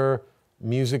producer,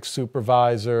 music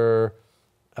supervisor,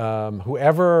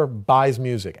 whoever buys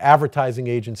music, advertising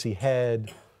agency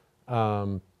head,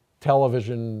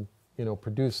 television,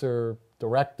 producer,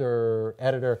 director,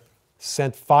 editor,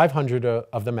 sent 500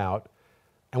 of them out.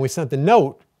 And we sent a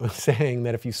note saying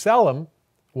that if you sell them,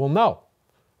 we'll know,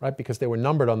 right? Because they were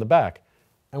numbered on the back.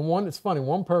 And it's funny,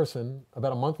 one person,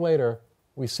 about a month later,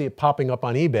 we see it popping up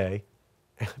on eBay,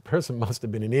 the person must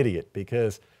have been an idiot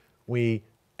because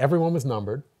everyone was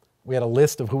numbered. We had a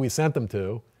list of who we sent them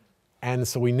to, and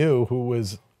so we knew who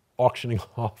was auctioning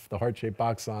off the heart-shaped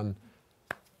box on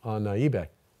eBay.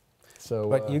 So,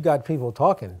 But you got people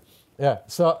talking. yeah,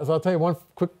 so I'll tell you one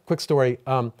quick story.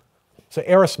 So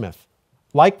Aerosmith,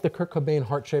 like the Kurt Cobain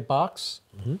heart-shaped box,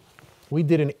 we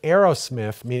did an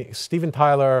Arrowsmith, meaning Steven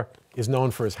Tyler is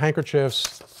known for his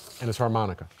handkerchiefs and his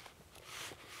harmonica.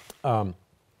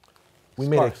 We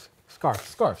made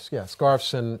scarves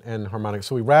and harmonica.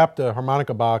 So we wrapped a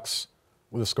harmonica box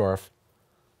with a scarf.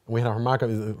 And we had a harmonica.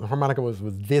 The harmonica was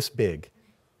this big,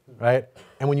 right?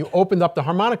 And when you opened up the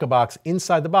harmonica box,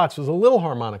 inside the box was a little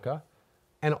harmonica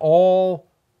and all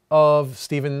of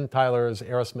Steven Tyler's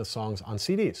Aerosmith songs on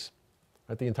CDs,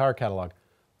 right? The entire catalog.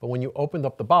 But when you opened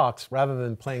up the box, rather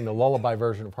than playing the lullaby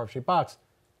version of Heart Shaped Box,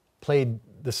 played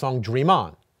the song Dream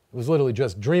On. It was literally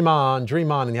just Dream On, and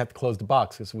you have to close the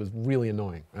box because it was really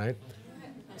annoying, right?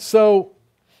 So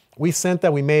we sent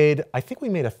that. I think we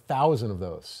made 1,000 of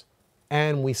those.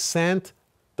 And we sent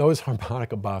those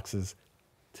harmonica boxes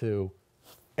to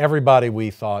everybody we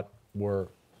thought were,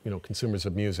 consumers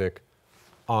of music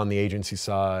on the agency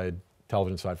side,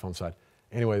 television side, film side.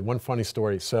 Anyway, one funny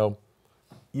story. So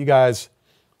you guys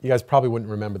probably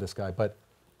wouldn't remember this guy, but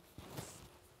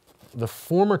the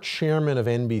former chairman of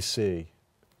NBC,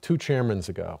 2 chairmans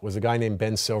ago, was a guy named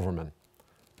Ben Silverman.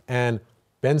 And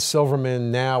Ben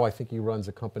Silverman now, I think he runs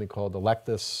a company called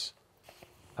Electus.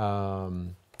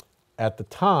 At the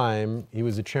time, he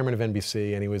was the chairman of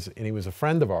NBC, and he was a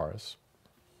friend of ours.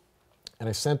 And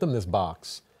I sent him this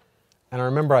box. And I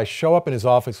remember I show up in his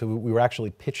office. We were actually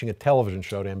pitching a television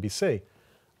show to NBC.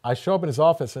 I show up in his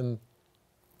office, and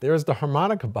there's the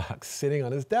harmonica box sitting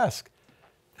on his desk.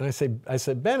 And I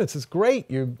said, Ben, it's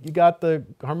great. You got the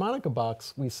harmonica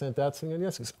box we sent out singing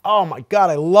yes. He goes, oh my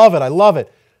God, I love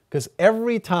it. Because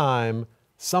every time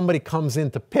somebody comes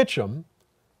in to pitch him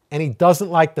and he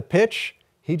doesn't like the pitch,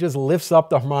 he just lifts up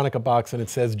the harmonica box and it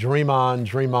says, Dream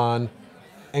On,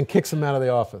 and kicks him out of the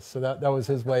office. So that was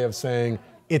his way of saying,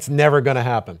 it's never going to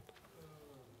happen.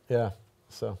 Yeah,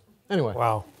 so anyway.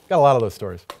 Wow. Got a lot of those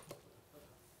stories.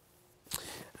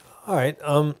 All right.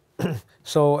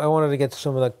 So I wanted to get to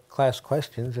some of the class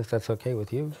questions, if that's okay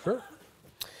with you. Sure.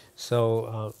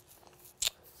 So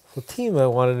Fatima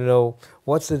wanted to know,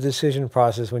 what's the decision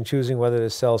process when choosing whether to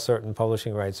sell certain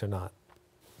publishing rights or not?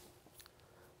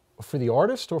 For the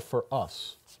artist or for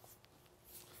us?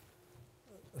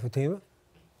 Fatima?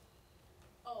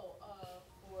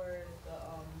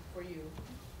 For you.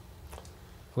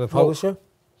 For the publisher?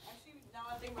 Actually, now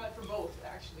I think about it, for both,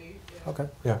 actually. Yeah. Okay.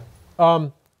 Yeah.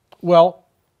 Well,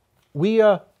 we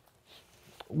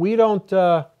don't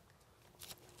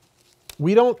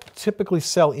typically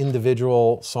sell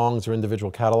individual songs or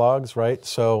individual catalogs, right?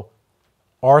 So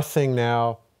our thing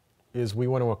now is we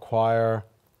want to acquire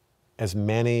as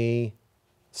many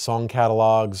song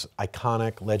catalogs,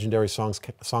 iconic, legendary song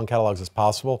catalogs as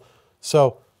possible.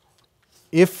 So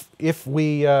if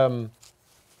we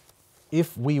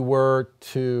were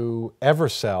to ever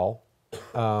sell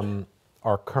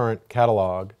our current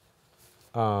catalog,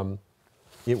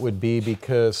 it would be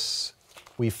because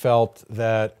we felt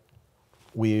that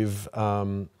we've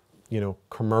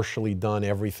commercially done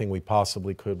everything we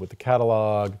possibly could with the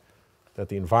catalog, that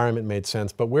the environment made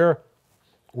sense. But we're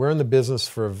in the business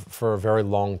for a very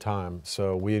long time,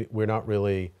 so we're not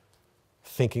really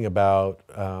thinking about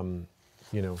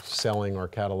selling our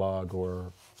catalog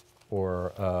or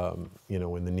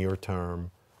in the near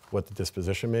term what the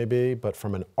disposition may be. But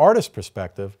from an artist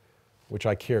perspective, which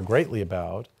I care greatly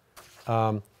about,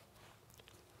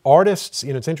 artists,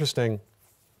 it's interesting.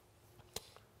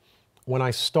 When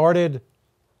I started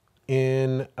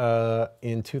in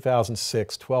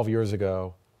 2006, 12 years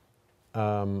ago,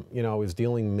 I was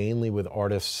dealing mainly with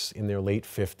artists in their late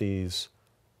 50s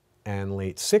and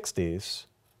late 60s,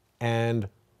 and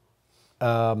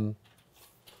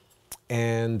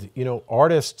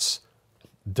artists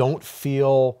don't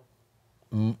feel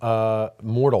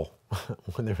mortal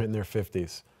when they're in their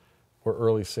 50s or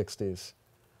early 60s,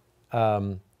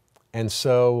 and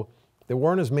so there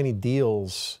weren't as many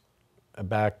deals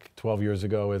back 12 years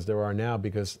ago as there are now,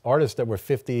 because artists that were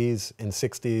 50s and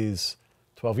 60s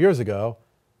 12 years ago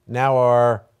now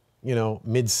are,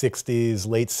 mid 60s,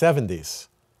 late 70s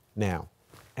now.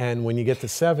 And when you get to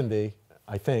 70,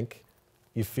 I think,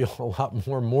 you feel a lot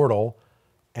more mortal,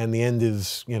 and the end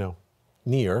is,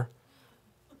 near.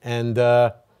 And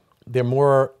they're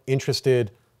more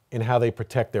interested in how they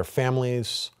protect their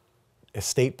families,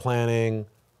 estate planning.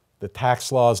 The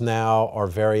tax laws now are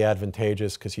very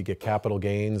advantageous because you get capital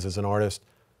gains as an artist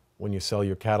when you sell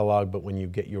your catalog, but when you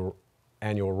get your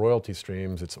annual royalty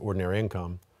streams, it's ordinary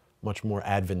income, much more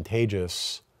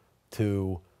advantageous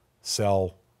to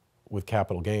sell with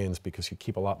capital gains because you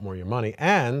keep a lot more of your money.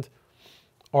 And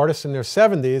artists in their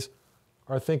 70s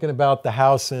are thinking about the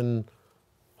house in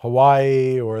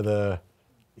Hawaii or the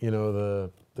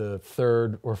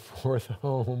third or fourth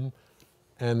home,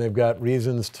 and they've got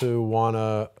reasons to want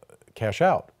to cash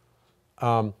out.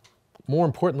 More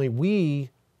importantly, we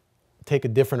take a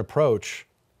different approach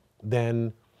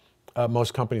than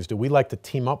most companies do. We like to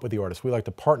team up with the artist. We like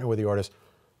to partner with the artist.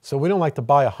 So we don't like to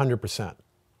buy 100%,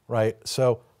 right?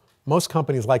 So most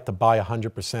companies like to buy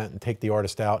 100% and take the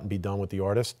artist out and be done with the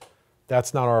artist.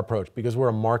 That's not our approach. Because we're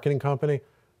a marketing company,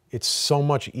 it's so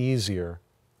much easier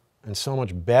and so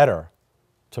much better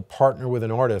to partner with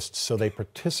an artist so they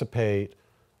participate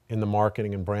in the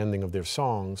marketing and branding of their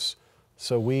songs.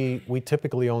 So we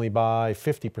typically only buy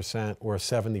 50% or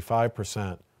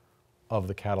 75% of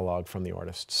the catalog from the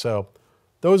artist. So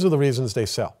those are the reasons they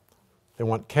sell. They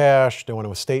want cash, they want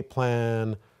an estate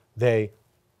plan, they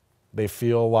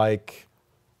feel like,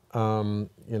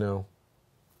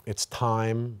 it's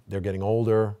time, they're getting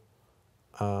older.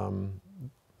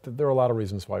 There are a lot of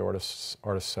reasons why artists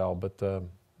sell, but there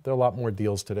are a lot more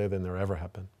deals today than there ever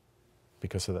have been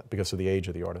because of the age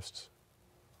of the artists.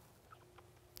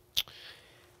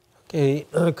 Okay,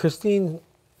 Christine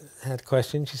had a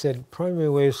question. She said, Primary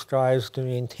Wave strives to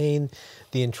maintain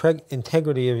the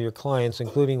integrity of your clients,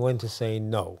 including when to say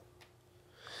no.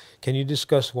 Can you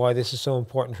discuss why this is so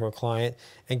important for a client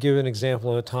and give an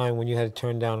example of a time when you had to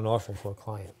turn down an offer for a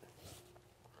client?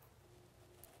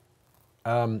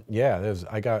 Yeah,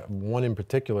 I got one in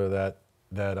particular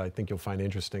that I think you'll find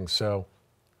interesting. So,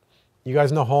 you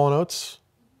guys know Hall & Oates?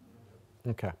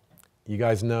 Okay. You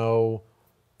guys know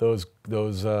those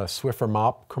Swiffer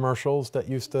mop commercials that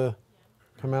used to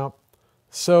come out?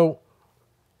 So,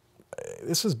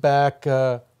 this is back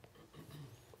like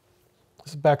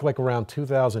around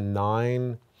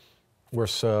 2009 or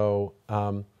so.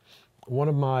 One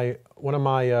of my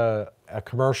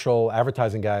commercial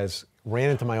advertising guys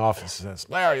ran into my office and says,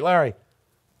 Larry,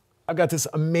 I've got this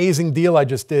amazing deal I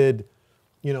just did.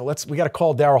 We got to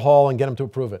call Daryl Hall and get him to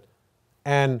approve it.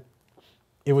 And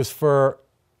it was for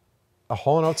a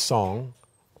Hall & Oates song.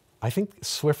 I think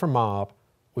Swiffer Mob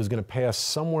was going to pay us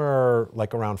somewhere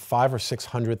like around $500,000 or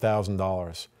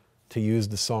 $600,000 to use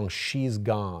the song "She's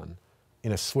Gone"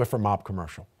 in a Swiffer Mop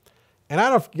commercial. And I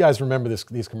don't know if you guys remember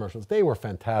these commercials. They were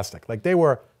fantastic. Like, they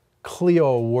were Clio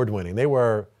award winning. They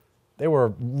were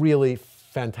really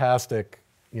fantastic,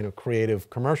 creative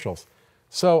commercials.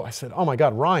 So I said, oh my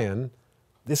God, Ryan,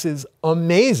 this is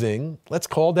amazing. Let's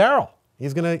call Daryl.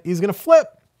 He's gonna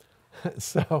flip.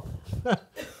 So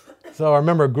I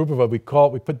remember a group of us, we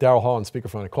put Daryl Hall on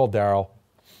speakerphone. I called Daryl,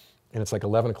 and it's like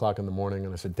 11 o'clock in the morning,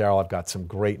 and I said, Daryl, I've got some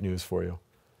great news for you.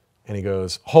 And he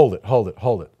goes, hold it.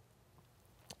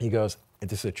 He goes, and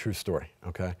this is a true story,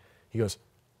 okay? He goes,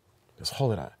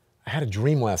 hold it. I had a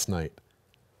dream last night.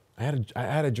 I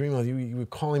had a dream. You were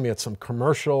calling me at some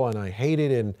commercial, and I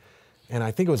hated it, and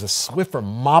I think it was a Swiffer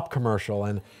mop commercial,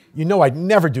 and I'd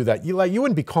never do that. You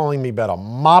wouldn't be calling me about a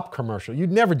mop commercial.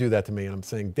 You'd never do that to me. And I'm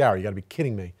saying, Daryl, you got to be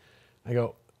kidding me. I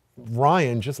go,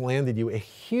 Ryan just landed you a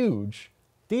huge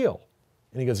deal.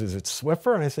 And he goes, is it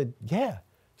Swiffer? And I said, yeah. I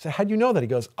said, how'd you know that? He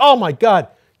goes, oh my God,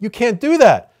 you can't do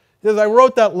that. He says, I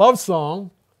wrote that love song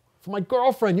for my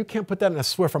girlfriend. You can't put that in a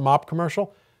Swiffer mop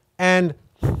commercial. And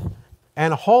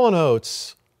Hall &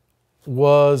 Oates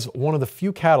was one of the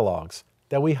few catalogs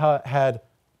that we had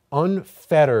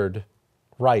unfettered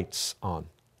rights on.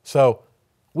 So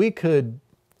we could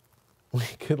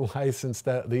license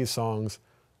these songs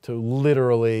to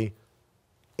literally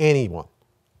anyone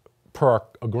per our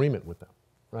agreement with them,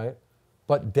 right?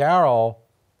 But Daryl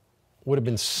would have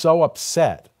been so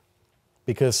upset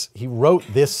because he wrote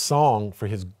this song for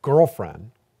his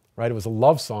girlfriend, right? It was a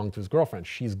love song to his girlfriend,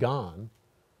 She's Gone,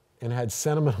 and had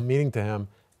sentimental meaning to him.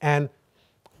 And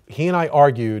he and I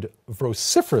argued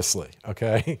vociferously,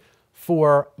 okay,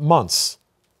 for months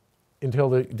until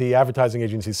the advertising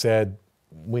agency said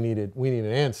we need an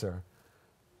answer.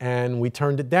 And we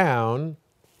turned it down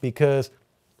because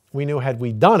we knew had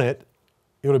we done it,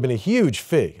 it would have been a huge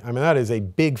fee. I mean, that is a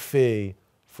big fee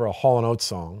for a Hall & Oates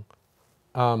song.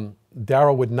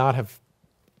 Daryl would not have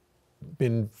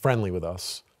been friendly with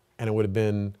us, and it would have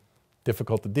been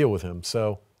difficult to deal with him.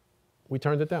 So we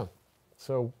turned it down.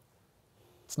 So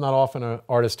it's not often an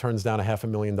artist turns down a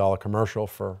 $500,000 commercial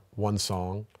for one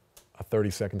song, a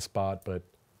 30-second spot, but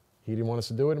he didn't want us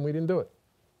to do it, and we didn't do it.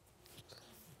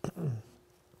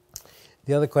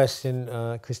 The other question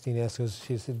Christine asked was,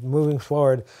 she said, moving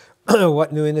forward,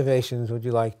 what new innovations would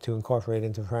you like to incorporate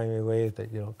into primary waves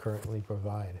that you don't currently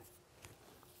provide?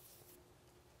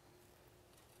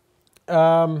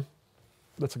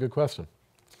 That's a good question.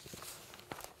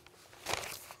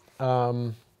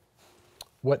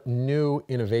 What new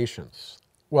innovations?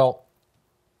 Well,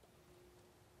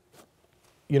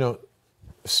 you know,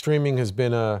 streaming has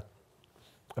been a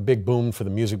big boom for the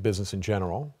music business in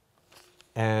general.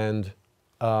 And,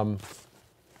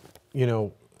 you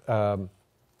know,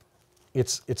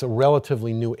 it's a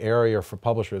relatively new area for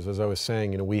publishers. As I was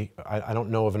saying, you know, I don't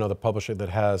know of another publisher that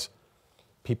has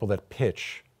people that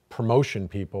pitch, promotion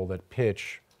people that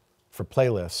pitch for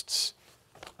playlists.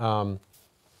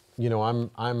 You know,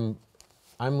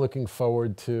 I'm looking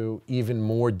forward to even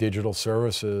more digital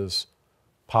services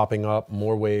popping up,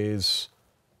 more ways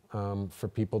for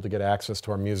people to get access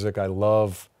to our music. I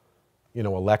love, you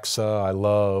know, Alexa. I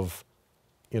love,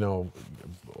 you know,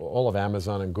 all of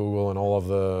Amazon and Google and all of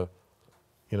the,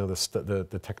 you know,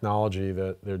 the technology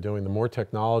that they're doing. The more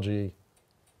technology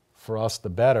for us, the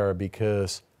better,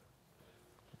 because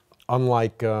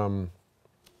unlike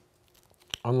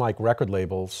record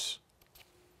labels,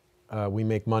 we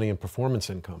make money in performance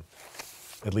income,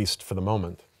 at least for the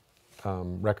moment.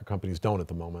 Record companies don't at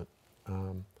the moment.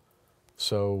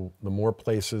 So the more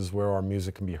places where our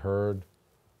music can be heard,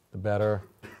 the better.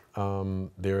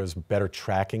 There's better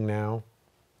tracking now.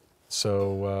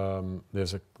 So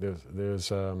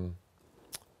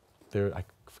I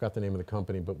forgot the name of the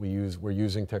company, but we're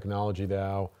using technology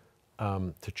now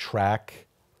to track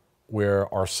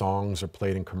where our songs are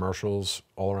played in commercials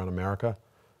all around America.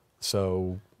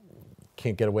 So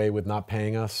can't get away with not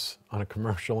paying us on a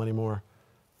commercial anymore.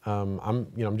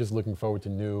 I'm just looking forward to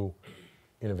new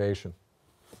innovation.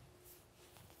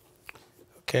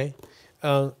 Okay.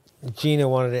 Gina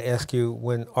wanted to ask you,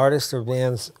 when artists or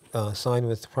bands sign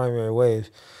with Primary Waves,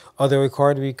 are they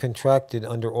required to be contracted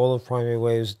under all of Primary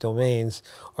Waves domains,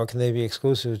 or can they be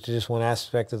exclusive to just one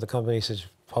aspect of the company, such as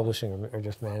publishing or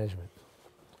just management?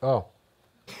 Oh,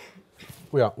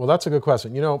 yeah. Well, that's a good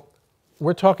question. You know,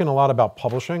 we're talking a lot about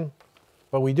publishing,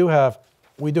 but we do have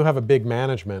a big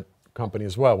management company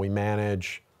as well. We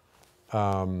manage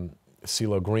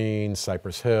CeeLo Green,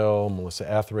 Cypress Hill,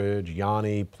 Melissa Etheridge,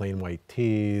 Yanni, Plain White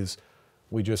Tees.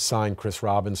 We just signed Chris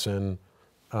Robinson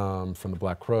from the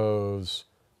Black Crowes.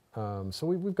 So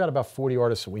we've got about 40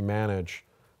 artists that we manage.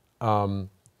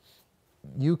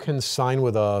 You can sign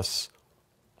with us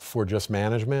for just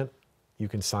management. You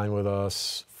can sign with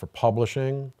us for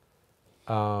publishing.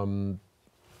 But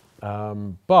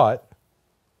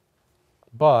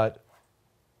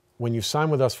when you sign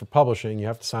with us for publishing, you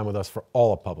have to sign with us for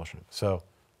all of publishing. So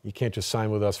you can't just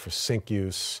sign with us for sync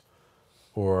use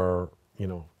or, you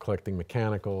know, collecting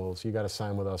mechanicals. You got to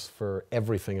sign with us for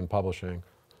everything in publishing.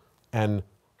 And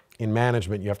in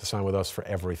management, you have to sign with us for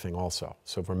everything also.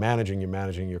 So if we're managing, you're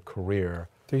managing your career.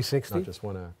 360? Not just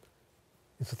one act.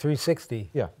 It's a 360.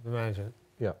 Yeah. The management.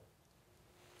 Yeah.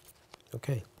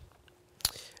 Okay.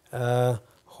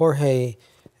 Jorge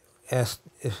asked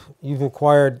if you've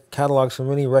acquired catalogs from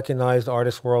many recognized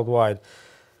artists worldwide.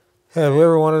 Have you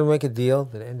ever wanted to make a deal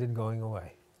that ended going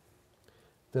away?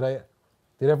 Did I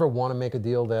ever want to make a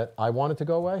deal that I wanted to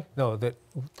go away? No, that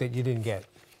you didn't get.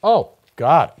 Oh,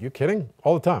 God, you kidding?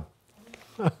 All the time.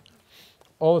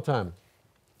 All the time.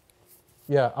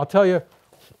 Yeah, I'll tell you.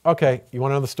 Okay, you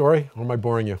want another story, or am I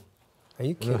boring you? Are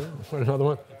you kidding? Want another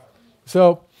one?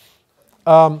 So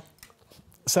have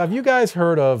you guys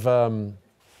heard of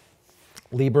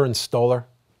Leiber and Stoller?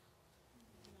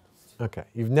 Okay,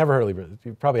 you've never heard of Leiber.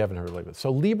 You probably haven't heard of Leiber.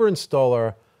 So Leiber and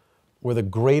Stoller were the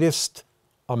greatest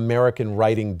American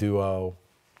writing duo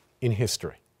in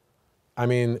history. I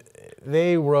mean,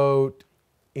 they wrote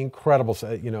incredible,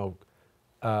 you know,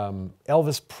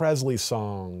 Elvis Presley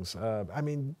songs. I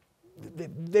mean,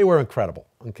 they were incredible,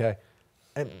 okay?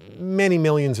 And many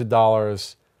millions of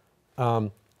dollars.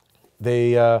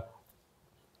 This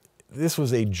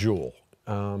was a jewel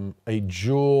of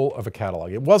a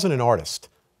catalog. It wasn't an artist.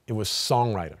 It was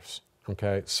songwriters,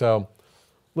 okay? So a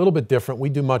little bit different. We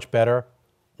do much better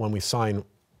when we sign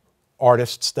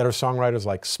artists that are songwriters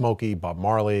like Smokey, Bob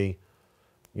Marley,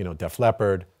 you know, Def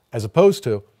Leppard, as opposed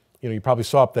to, you know, you probably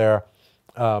saw up there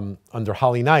under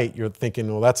Holly Knight, you're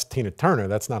thinking, well, that's Tina Turner.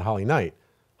 That's not Holly Knight.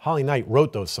 Holly Knight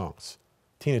wrote those songs.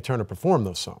 Tina Turner performed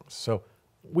those songs. So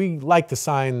we like to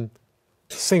sign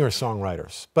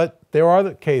singer-songwriters. But there are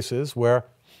the cases where,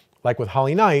 like with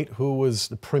Holly Knight, who was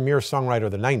the premier songwriter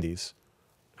of the 90s,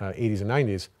 80s and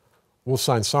 90s, we'll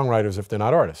sign songwriters if they're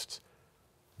not artists.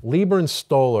 Leiber and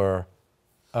Stoller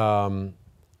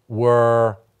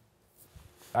were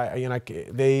I'm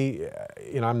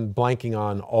blanking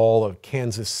on all of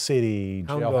Kansas City,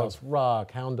 Hound Jailhouse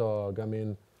Rock, Hound Dog. I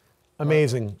mean,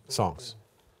 amazing songs.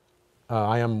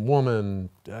 I Am Woman.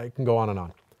 I can go on and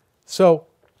on. So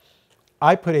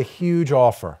I put a huge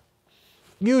offer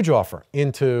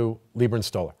into Leiber and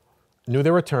Stoller. Knew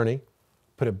their attorney,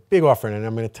 put a big offer in, and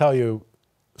I'm going to tell you.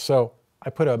 So I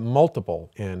put a multiple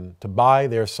in to buy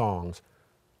their songs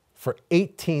for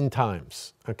 18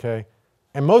 times. Okay,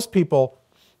 and most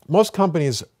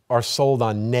companies are sold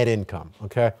on net income.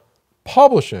 Okay,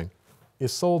 publishing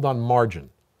is sold on margin,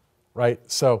 right?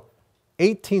 So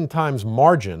 18 times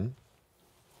margin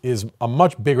is a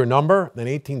much bigger number than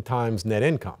 18 times net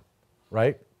income,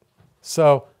 right?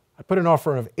 So I put an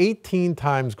offer of 18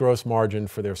 times gross margin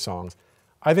for their songs.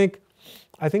 I think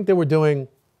they were doing,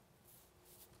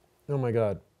 oh my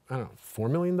God, I don't know, $4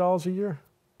 million a year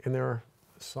in their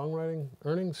songwriting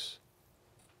earnings.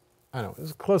 I don't know, it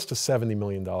was close to $70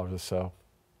 million or so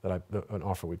an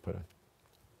offer we put in.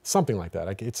 Something like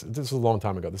that. This is a long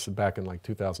time ago. This is back in like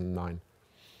 2009.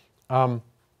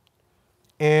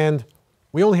 And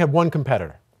we only had one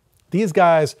competitor. These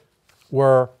guys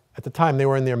were, at the time, they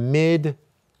were in their mid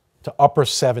to upper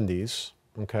 70s.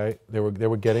 Okay, they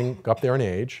were getting up there in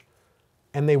age,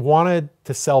 and they wanted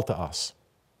to sell to us.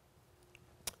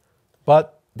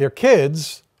 But their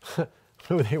kids,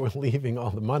 who they were leaving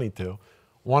all the money to,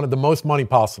 wanted the most money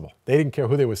possible. They didn't care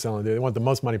who they were selling to. They wanted the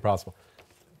most money possible.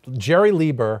 Jerry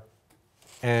Leiber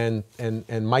and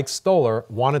Mike Stoller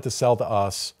wanted to sell to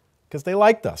us because they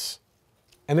liked us.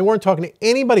 And they weren't talking to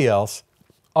anybody else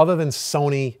other than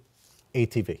Sony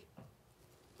ATV.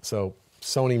 So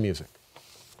Sony Music.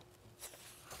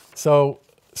 So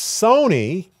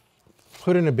Sony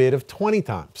put in a bid of 20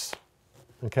 times,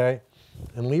 okay?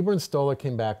 And Leiber and Stoller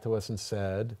came back to us and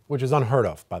said, which is unheard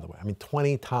of, by the way. I mean,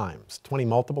 20 times, 20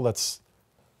 multiple, that's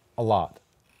a lot.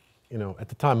 You know, at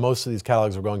the time, most of these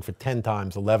catalogs were going for 10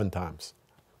 times, 11 times.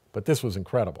 But this was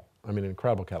incredible. I mean, an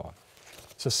incredible catalog.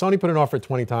 So Sony put an offer at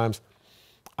 20 times.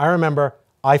 I remember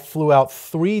I flew out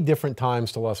 3 different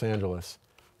times to Los Angeles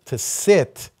to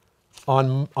sit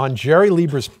on Jerry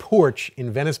Leiber's porch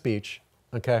in Venice Beach,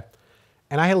 okay?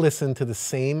 And I had listened to the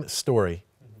same story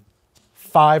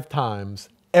 5 times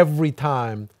every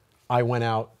time I went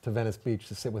out to Venice Beach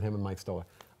to sit with him and Mike Stoller.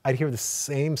 I'd hear the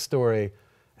same story,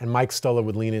 and Mike Stoller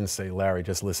would lean in and say, Larry,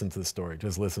 just listen to the story,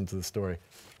 just listen to the story.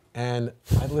 And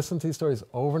I'd listen to these stories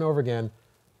over and over again,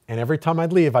 and every time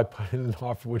I'd leave, I'd put in an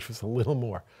offer which was a little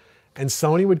more. And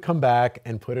Sony would come back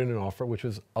and put in an offer which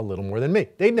was a little more than me.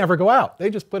 They'd never go out. They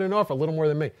just put in an offer a little more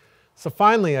than me. So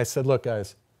finally, I said, look,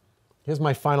 guys, here's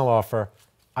my final offer.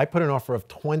 I put an offer of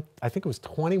 20, I think it was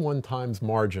 21 times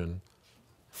margin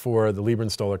for the Leiber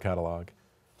and Stoller catalog.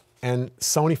 And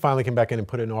Sony finally came back in and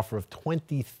put in an offer of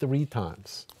 23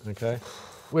 times, okay?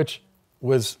 Which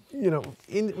was, you know,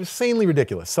 insanely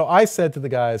ridiculous. So I said to the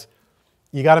guys,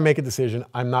 you got to make a decision.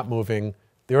 I'm not moving.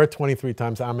 They're at 23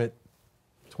 times. I'm at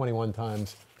 21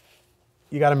 times.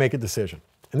 You got to make a decision.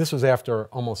 And this was after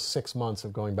almost 6 months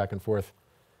of going back and forth.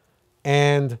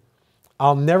 And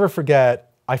I'll never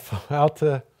forget, I flew out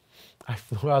to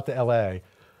LA,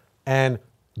 and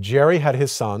Jerry had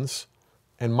his sons,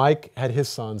 and Mike had his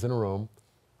sons in a room,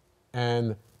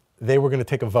 and they were going to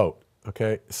take a vote,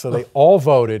 okay? So they all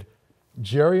voted.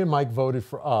 Jerry and Mike voted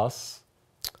for us,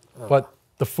 but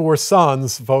the 4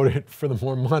 sons voted for the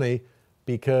more money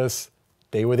because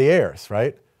they were the heirs,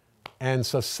 right? And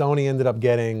so Sony ended up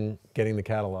getting the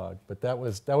catalog. But that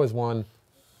was one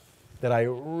that I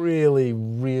really,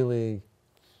 really,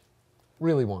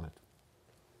 really wanted.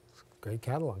 Great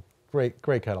catalog. Great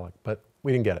catalog, but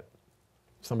we didn't get it.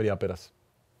 Somebody outbid us.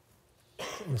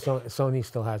 And Sony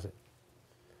still has it.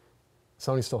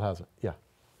 Sony still has it, yeah.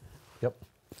 Yep.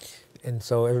 And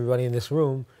so everybody in this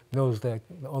room knows that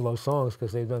all those songs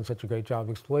because they've done such a great job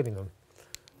exploiting them.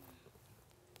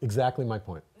 Exactly my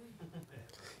point.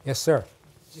 Yes, sir.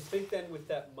 Do you think then with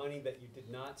that money that you did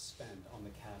not spend on the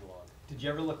catalog, did you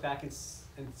ever look back and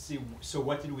see, so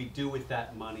what did we do with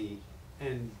that money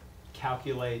and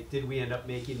calculate, did we end up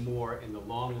making more in the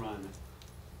long run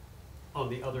on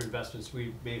the other investments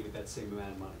we made with that same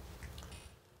amount of money?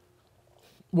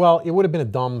 Well, it would have been a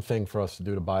dumb thing for us to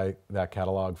do to buy that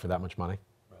catalog for that much money.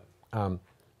 Right.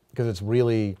 Because it's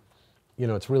really, you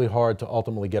know, it's really hard to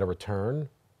ultimately get a return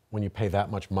when you pay that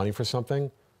much money for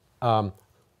something.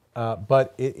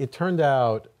 But it turned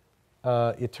out,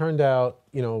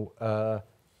 you know,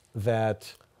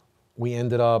 that we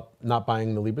ended up not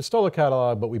buying the Leiber Stoller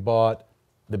catalog, but we bought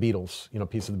the Beatles, you know, a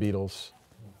piece of the Beatles,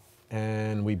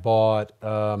 and we bought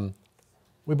a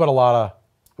lot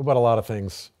of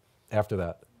things after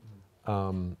that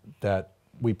that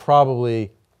we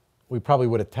probably we probably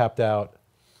would have tapped out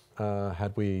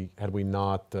had we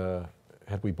not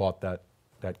had we bought that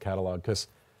catalog. Because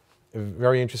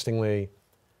very interestingly,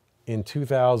 in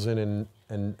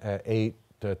 2008,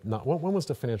 when was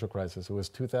the financial crisis? It was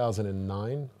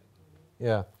 2009.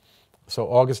 Yeah. So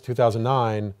August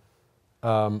 2009,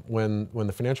 when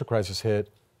the financial crisis hit,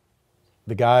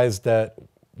 the guys that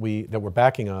were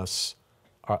backing us,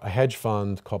 a hedge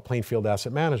fund called Plainfield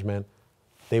Asset Management,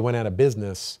 they went out of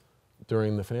business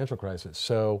during the financial crisis.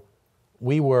 So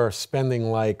we were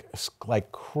spending like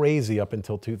crazy up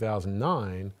until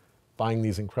 2009, buying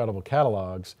these incredible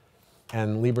catalogs,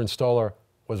 and Leiber and Stoller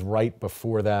was right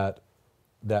before that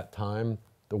time.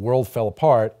 The world fell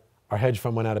apart. Our hedge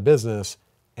fund went out of business,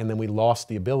 and then we lost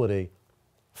the ability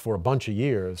for a bunch of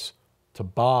years to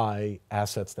buy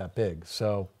assets that big.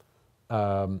 So,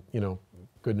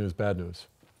 good news, bad news.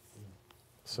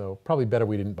 So probably better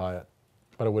we didn't buy it,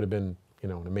 but it would have been,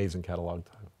 an amazing catalog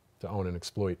to own and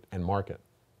exploit and market.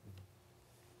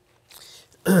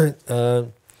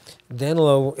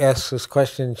 Danilo asks this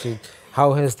question,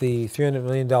 how has the $300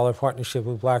 million partnership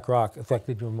with BlackRock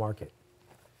affected your market?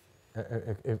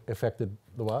 Affected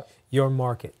the what? Your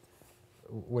market.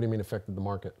 What do you mean affected the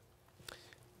market?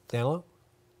 Danilo?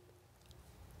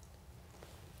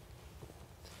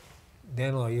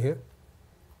 Danilo, are you here?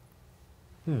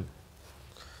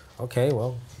 Okay,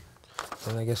 well,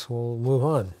 then I guess we'll move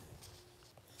on.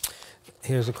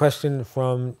 Here's a question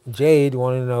from Jade,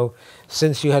 wanting to know,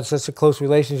 since you had such a close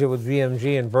relationship with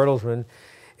BMG and Bertelsmann,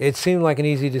 it seemed like an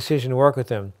easy decision to work with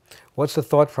them. What's the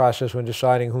thought process when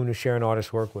deciding whom to share an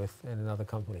artist's work with in another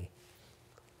company?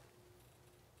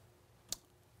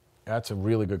 That's a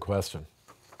really good question.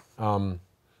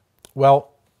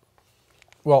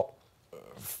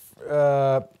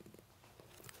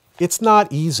 It's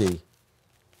not easy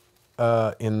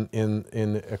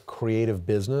in a creative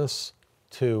business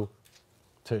to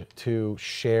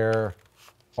share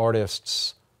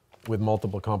artists with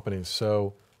multiple companies.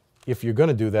 So if you're going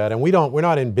to do that, and we're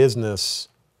not in business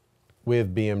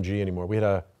with BMG anymore. We had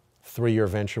a 3-year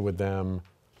venture with them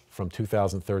from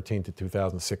 2013 to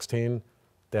 2016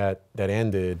 that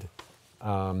ended,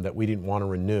 that we didn't want to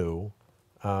renew.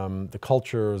 The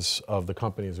cultures of the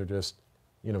companies are just,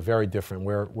 very different.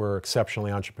 We're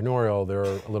exceptionally entrepreneurial. They're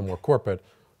a little more corporate.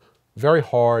 Very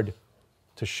hard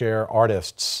to share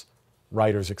artists,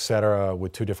 writers, et cetera,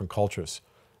 with two different cultures.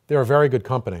 They're a very good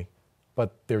company,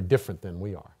 but they're different than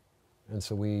we are. And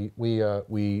so we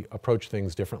approach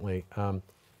things differently. If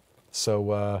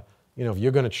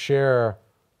you're going to share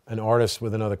an artist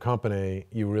with another company,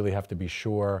 you really have to be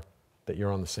sure that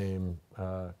you're on the same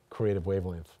creative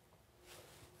wavelength.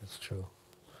 That's true.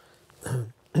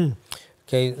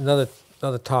 Okay, another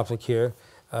topic here.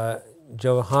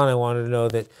 Johanna wanted to know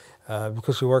that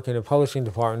because you work in a publishing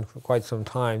department for quite some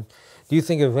time, do you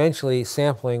think eventually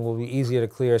sampling will be easier to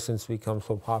clear since it's become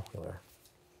so popular?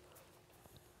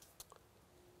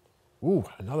 Ooh,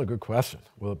 another good question.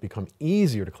 Will it become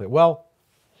easier to clear? Well,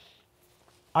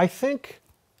 I think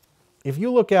if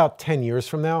you look out 10 years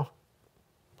from now,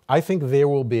 I think there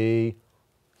will be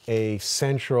a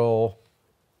central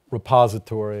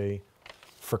repository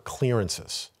for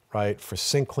clearances, right? For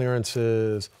sync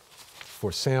clearances,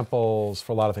 for samples,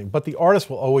 for a lot of things. But the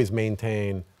artist will always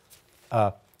maintain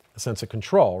a sense of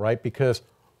control, right? Because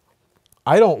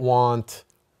I don't want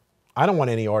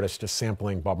any artist just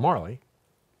sampling Bob Marley.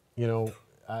 I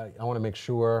want to make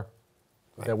sure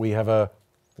that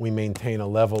we maintain a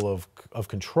level of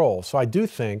control. So I do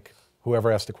think,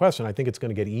 whoever asked the question, I think it's going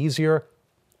to get easier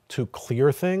to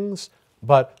clear things,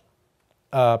 but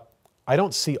I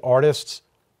don't see artists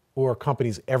or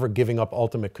companies ever giving up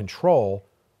ultimate control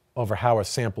over how a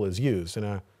sample is used.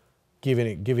 And give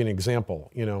you an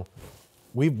example.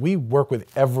 We work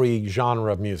with every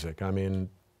genre of music. I mean,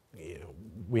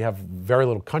 we have very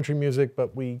little country music,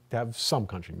 but we have some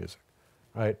country music,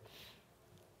 right?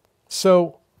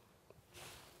 So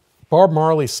Bob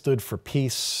Marley stood for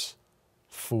peace,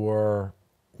 for,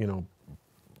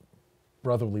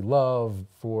 brotherly love,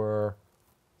 for,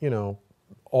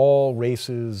 all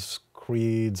races,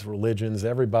 creeds, religions,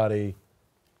 everybody,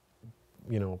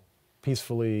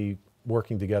 peacefully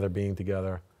working together, being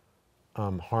together,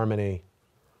 harmony.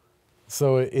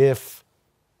 So if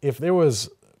there was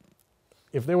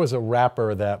a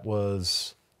rapper that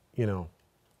was,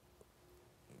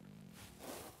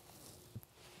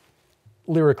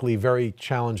 lyrically very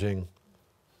challenging,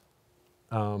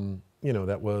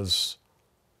 that was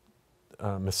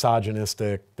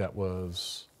misogynistic, that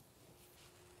was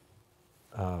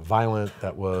violent,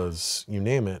 that was, you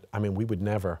name it, I mean, we would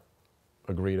never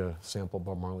agree to sample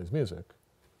Bob Marley's music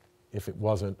if it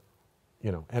wasn't,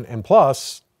 and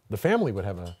plus, the family would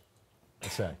have a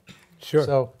say. Sure.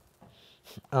 So,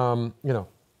 you know,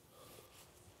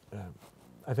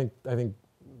 I think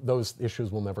those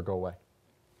issues will never go away.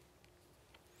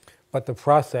 But the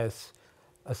process,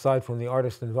 aside from the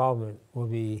artist involvement, will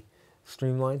be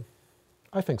streamlined?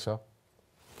 I think so.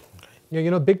 Yeah, you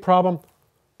know, big problem,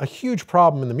 a huge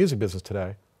problem in the music business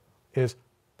today is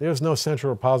there's no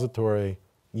central repository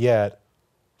yet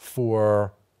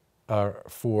for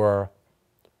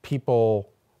people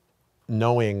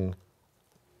knowing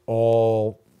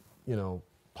all, you know,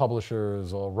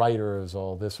 publishers, all writers,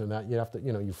 all this and that. You have to,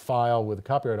 you know, you file with the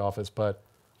Copyright Office, but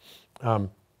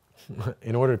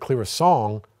in order to clear a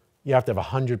song, you have to have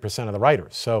 100% of the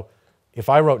writers. So if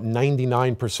I wrote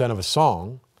 99% of a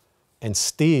song and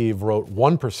Steve wrote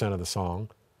 1% of the song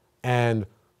and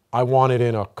I want it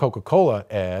in a Coca-Cola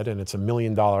ad and it's $1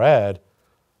 million ad,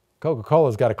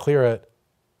 Coca-Cola's got to clear it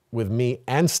with me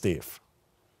and Steve.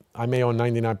 I may own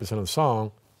 99% of the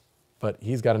song, but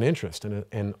he's got an interest in it,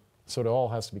 and so it all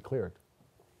has to be cleared.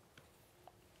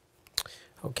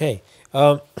 Okay.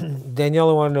 Danielle,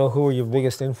 I want to know who are your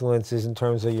biggest influences in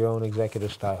terms of your own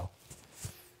executive style?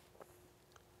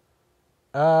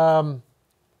 Well,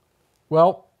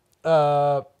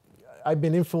 I've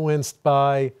been influenced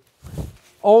by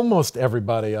almost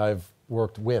everybody I've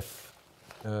worked with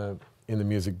in the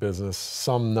music business.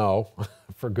 Some no,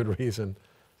 for good reason.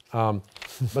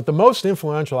 But the most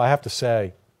influential, I have to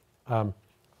say, the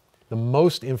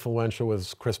most influential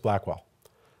was Chris Blackwell.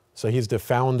 So he's the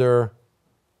founder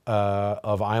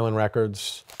of Island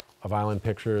Records, of Island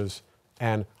Pictures,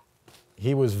 and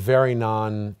he was very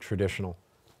non-traditional.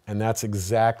 And that's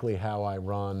exactly how I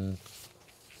run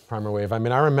Primary Wave. I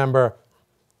mean, I remember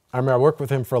I worked with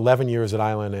him for 11 years at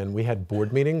Island, and we had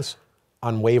board meetings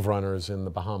on wave runners in the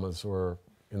Bahamas or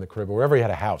in the Caribbean, wherever he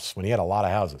had a house, when he had a lot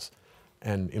of houses,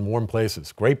 and in warm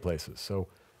places, great places. So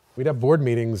we'd have board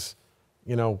meetings,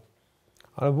 you know,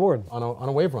 On a board? on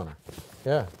a wave runner.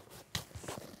 Yeah.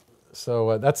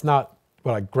 So that's not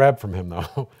what I grabbed from him,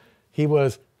 though. He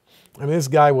was, I mean, this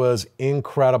guy was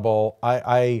incredible.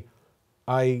 I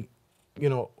you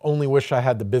know, only wish I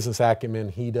had the business acumen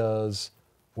he does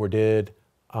or did.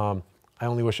 I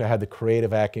only wish I had the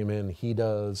creative acumen he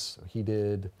does, or he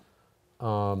did.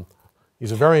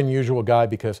 He's a very unusual guy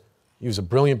because he was a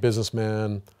brilliant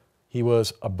businessman. He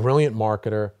was a brilliant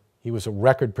marketer. He was a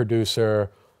record producer,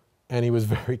 and he was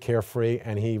very carefree,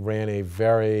 and he ran a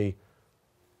very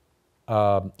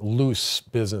loose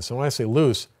business. And when I say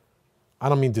loose, I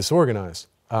don't mean disorganized.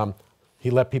 He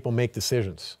let people make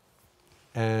decisions.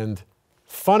 And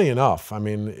funny enough, I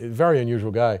mean, a very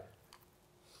unusual guy,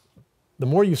 the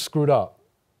more you screwed up,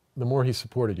 the more he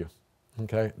supported you,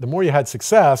 okay? The more you had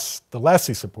success, the less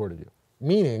he supported you.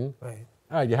 Meaning, Right.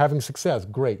 all right, you're having success,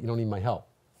 great, you don't need my help.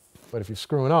 But if you're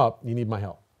screwing up, you need my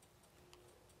help.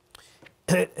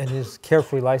 And his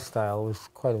carefree lifestyle was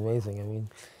quite amazing. I mean,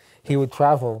 he would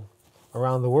travel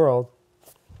around the world,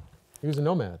 He was a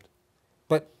nomad.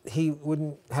 but he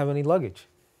wouldn't have any luggage.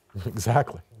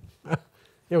 Exactly.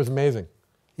 It was amazing.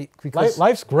 Because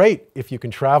Life's great if you can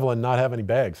travel and not have any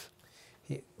bags.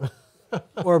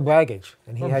 or baggage,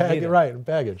 and he Or had neither. right,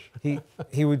 baggage.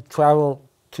 He would travel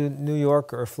to New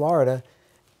York or Florida,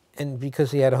 and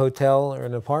because he had a hotel or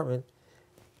an apartment,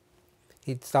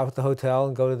 he'd stop at the hotel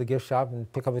and go to the gift shop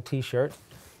and pick up a T-shirt.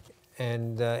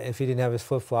 And if he didn't have his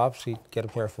flip-flops, he'd get a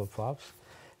pair of flip-flops.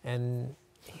 And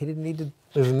he didn't need to.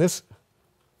 Listen,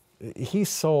 he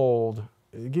sold,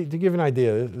 to give you an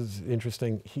idea, this is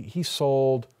interesting, he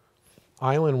sold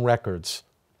Island Records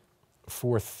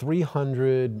for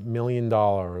 $300 million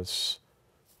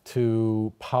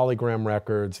to Polygram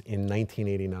Records in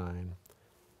 1989.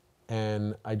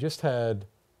 And I just had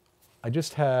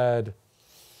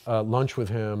lunch with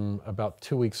him about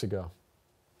 2 weeks ago.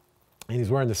 And he's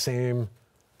wearing the same,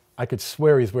 I could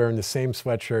swear he's wearing the same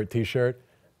sweatshirt, T-shirt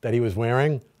that he was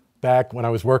wearing back when I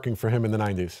was working for him in the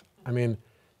 90s. I mean,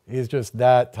 he's just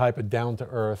that type of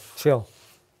down-to-earth, Chill.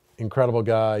 incredible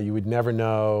guy. You would never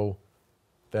know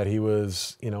that he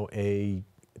was, you know, a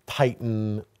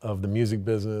titan of the music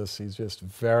business. He's just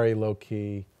very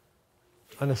low-key,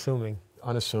 Unassuming.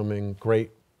 unassuming,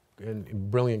 great, and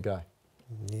brilliant guy.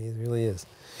 He really is.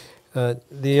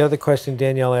 The other question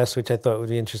Danielle asked, which I thought would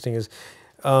be interesting, is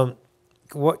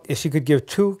what if you could give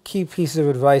 2 key pieces of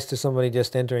advice to somebody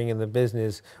just entering in the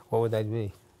business, what would that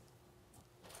be?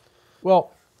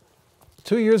 Well,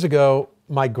 2 years ago,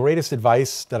 my greatest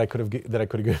advice that I could have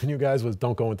given you guys was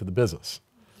don't go into the business.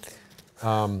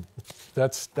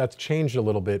 That's changed a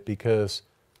little bit because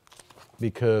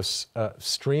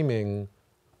streaming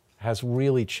has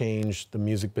really changed the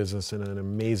music business in an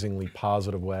amazingly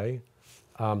positive way.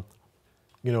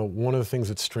 one of the things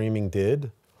that streaming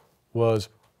did was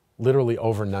literally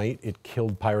overnight, it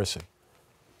killed piracy.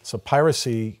 So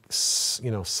piracy,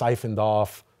 siphoned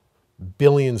off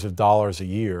billions of dollars a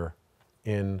year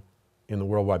in the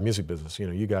worldwide music business.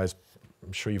 You guys,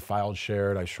 I'm sure you filed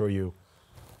shared. I'm sure you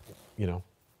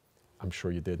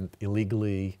didn't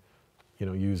illegally,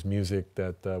 use music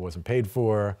that wasn't paid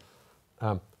for.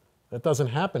 That doesn't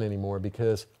happen anymore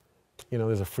because,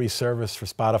 there's a free service for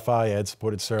Spotify,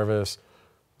 ad-supported service.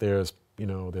 There's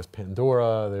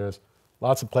Pandora. There's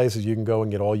lots of places you can go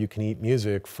and get all-you-can-eat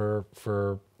music for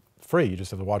free. You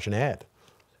just have to watch an ad.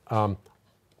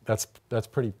 That's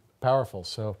pretty powerful.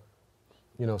 So,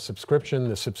 the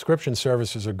subscription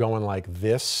services are going like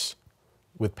this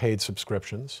with paid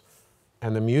subscriptions.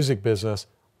 And the music business,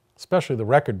 especially the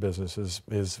record business,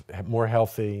 is more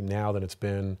healthy now than it's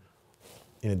been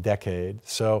in a decade.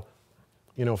 So,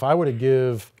 if I were to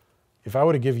give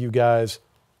you guys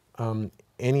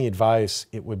any advice,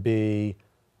 it would be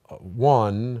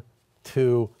one,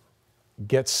 to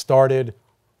get started,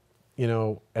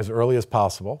 as early as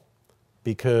possible,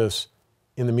 because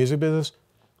in the music business,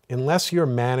 unless you're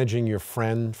managing your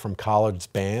friend from college's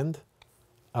band,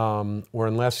 or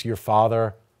unless your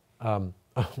father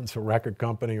owns a record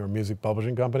company or a music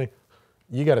publishing company,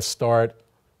 you got to start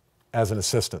as an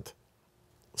assistant.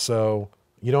 So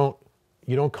you don't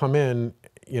come in,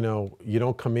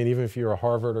 even if you're a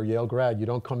Harvard or Yale grad, you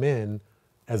don't come in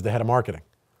as the head of marketing.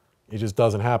 It just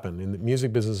doesn't happen. In the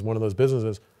music business is one of those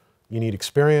businesses, you need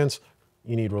experience,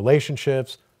 you need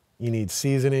relationships, you need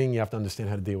seasoning, you have to understand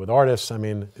how to deal with artists. I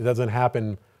mean, it doesn't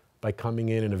happen by coming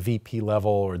in a VP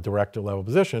level or director level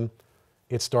position.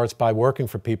 It starts by working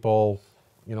for people,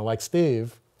 like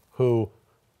Steve, who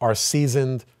are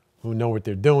seasoned, who know what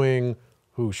they're doing,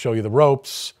 who show you the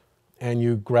ropes, and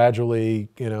you gradually,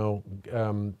 get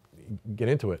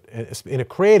into it. And it's in a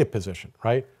creative position,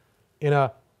 right? In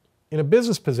a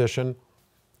business position,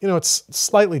 it's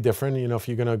slightly different. If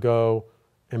you're going to go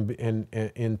and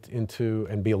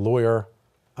be a lawyer,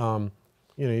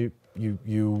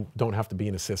 you don't have to be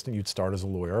an assistant. You'd start as a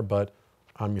lawyer, but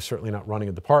you're certainly not running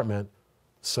a department.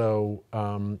 So,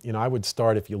 I would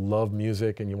start if you love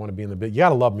music and you want to be in the business. You got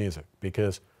to love music,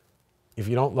 because if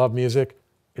you don't love music,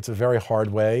 it's a very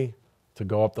hard way to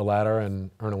go up the ladder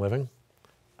and earn a living.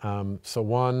 So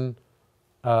one,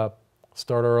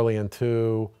 start early, and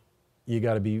two, you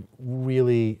got to be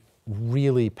really,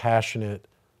 really passionate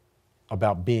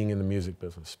about being in the music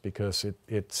business, because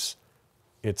it's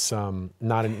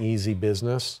not an easy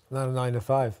business. Not a 9 to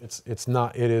 5. It's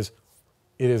not. It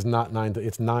is not 9 to.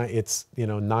 It's 9. It's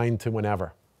 9 to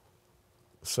whenever.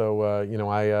 So I mean,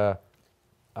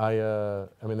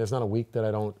 there's not a week that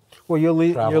I don't. Well,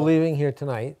 you're travel. leaving here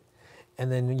tonight,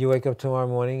 and then you wake up tomorrow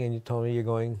morning, and you told me you're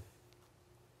going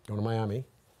to Miami,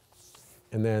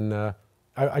 and then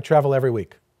I travel every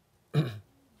week.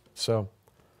 So,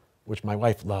 which my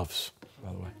wife loves,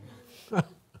 by the way.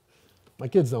 My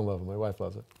kids don't love it. My wife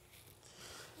loves it.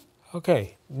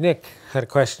 Okay, Nick had a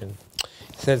question.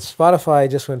 He said, Spotify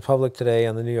just went public today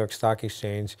on the New York Stock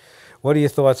Exchange. What are your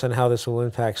thoughts on how this will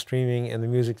impact streaming and the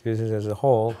music business as a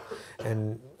whole,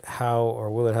 and how or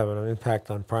will it have an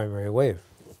impact on primary wave?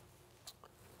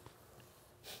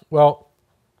 Well,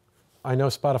 I know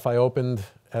Spotify opened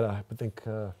at, I think,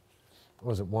 what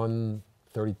was it,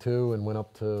 132 and went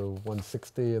up to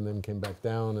 160 and then came back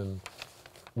down. And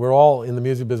we're all in the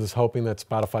music business hoping that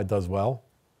Spotify does well,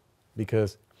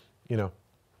 because,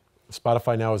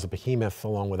 Spotify now is a behemoth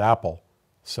along with Apple.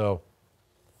 So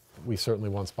we certainly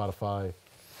want Spotify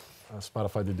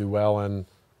to do well. And,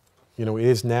 it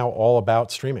is now all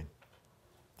about streaming.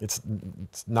 It's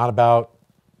not about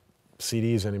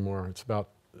CDs anymore. It's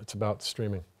about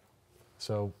streaming.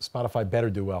 So Spotify better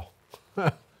do well.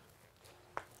 But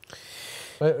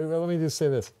let me just say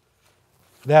this,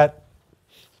 that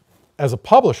as a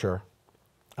publisher,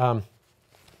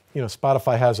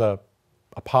 Spotify has a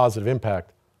positive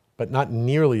impact, but not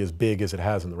nearly as big as it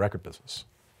has in the record business.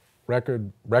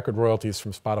 Record royalties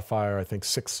from Spotify are, I think,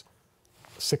 six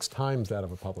times that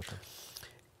of a publisher.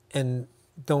 And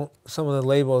don't some of the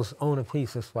labels own a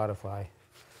piece of Spotify?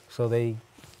 So they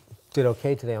did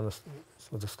okay today with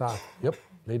the stock. Yep,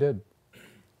 they did.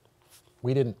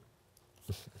 We didn't.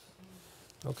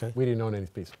 Okay. We didn't own any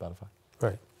piece of Spotify.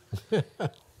 Right.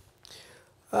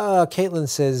 Caitlin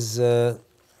says,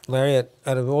 Larry,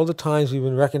 out of all the times you've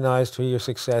been recognized for your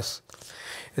success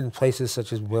in places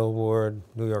such as Billboard,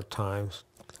 New York Times,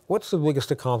 what's the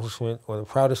biggest accomplishment or the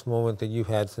proudest moment that you've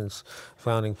had since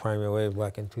founding Primary Wave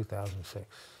back in 2006?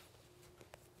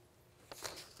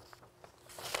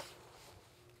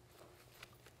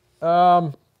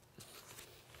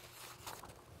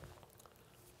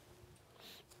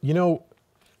 You know,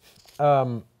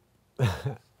 one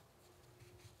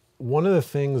of the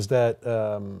things that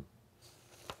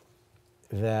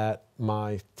that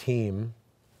my team,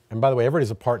 and by the way,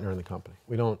 everybody's a partner in the company.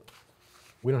 We don't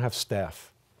have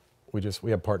staff. We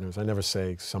have partners. I never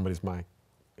say somebody's my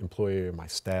employee or my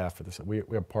staff or this. We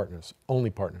have partners, only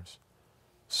partners.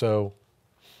 So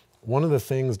one of the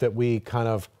things that we kind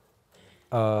of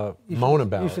moan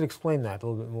about. You should explain that a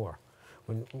little bit more.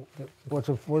 What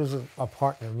does a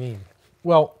partner mean?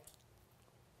 Well,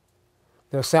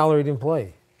 they're a salaried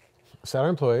employee.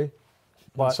 Salaried employee.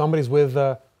 When somebody's with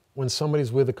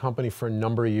a company for a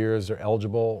number of years, they're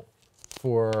eligible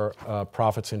for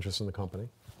profits interest in the company.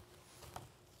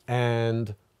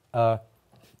 And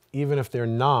even if they're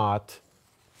not,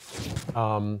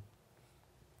 even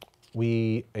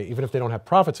if they don't have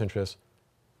profits interest,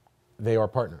 they are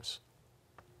partners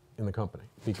in the company,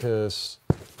 because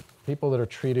people that are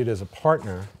treated as a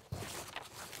partner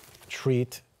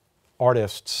treat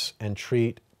artists and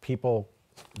treat people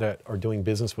that are doing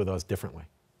business with us differently.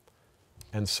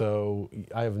 And so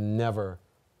I have never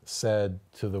said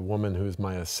to the woman who's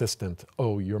my assistant,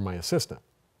 oh, you're my assistant.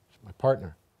 She's my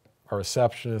partner. Our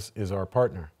receptionist is our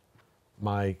partner.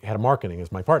 My head of marketing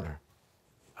is my partner.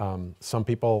 Some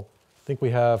people think we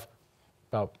have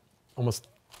about almost,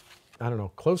 I don't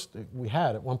know, we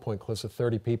had at one point close to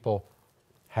 30 people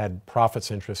had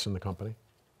profits interests in the company.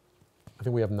 I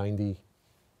think we have 90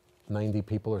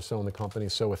 people or so in the company.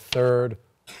 So a third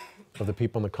of the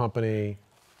people in the company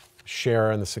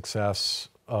share in the success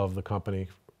of the company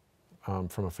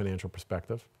from a financial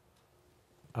perspective.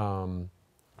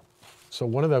 So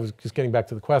one of those, just getting back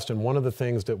to the question, one of the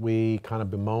things that we kind of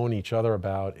bemoan each other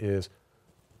about is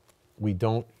we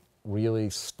don't really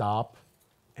stop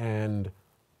and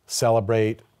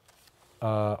celebrate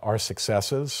our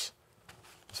successes.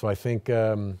 So I think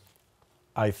in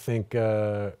our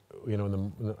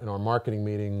marketing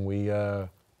meeting we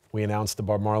announced the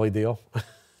Bob Marley deal,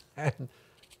 and it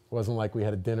wasn't like we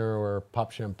had a dinner or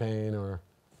popped champagne or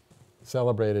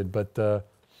celebrated, but it's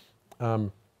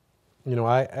a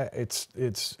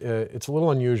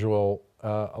little unusual.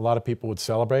 A lot of people would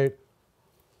celebrate.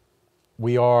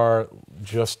 We are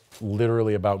just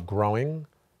literally about growing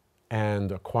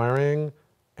and acquiring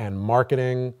and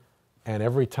marketing. And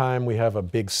every time we have a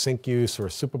big sync use or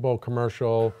a Super Bowl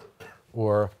commercial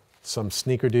or some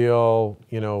sneaker deal,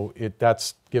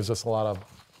 that gives us a lot of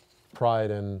pride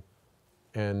and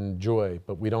joy.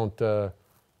 But we don't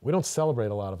celebrate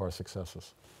a lot of our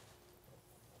successes.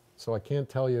 So I can't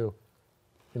tell you,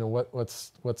 what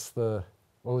was the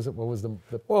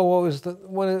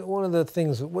one of the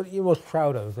things, what you're most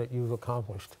proud of that you've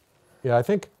accomplished? Yeah, I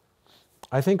think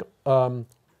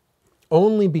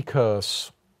only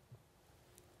because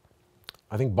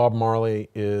I think Bob Marley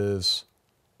is,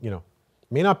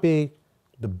 may not be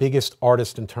the biggest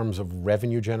artist in terms of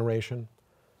revenue generation,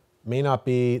 may not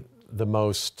be the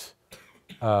most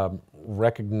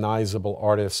recognizable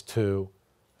artist to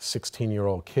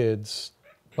 16-year-old kids,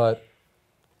 but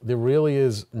there really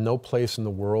is no place in the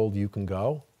world you can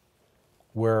go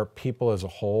where people as a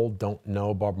whole don't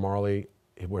know Bob Marley,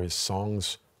 where his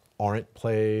songs aren't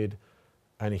played,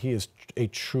 and he is a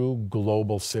true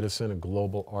global citizen, a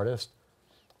global artist.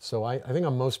 So I think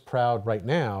I'm most proud right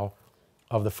now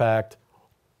of the fact,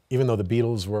 even though the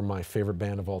Beatles were my favorite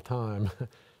band of all time,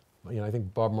 I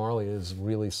think Bob Marley is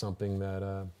really something that,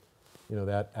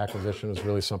 that acquisition is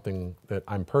really something that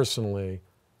I'm personally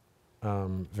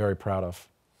very proud of.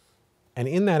 And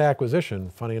in that acquisition,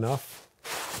 funny enough,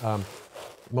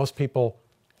 most people,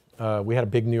 we had a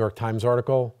big New York Times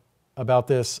article about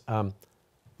this.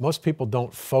 Most people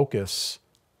don't focus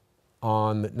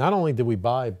on, not only did we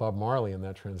buy Bob Marley in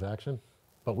that transaction,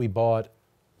 but we bought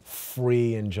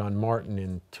Free and John Martin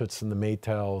and Toots and the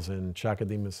Maytals and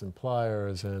Chakademus and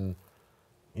Pliers and,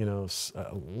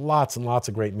 lots and lots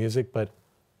of great music. But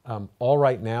All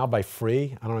Right Now by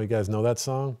Free, I don't know if you guys know that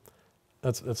song.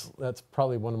 That's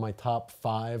probably one of my top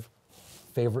 5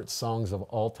 favorite songs of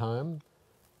all time.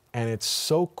 And it's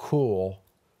so cool,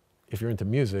 if you're into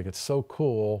music, it's so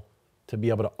cool to be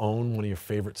able to own one of your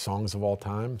favorite songs of all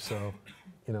time. So,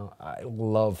 I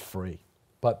love Free.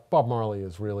 But Bob Marley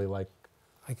is really like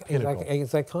pinnacle.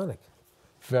 It's iconic.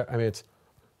 I mean,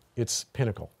 it's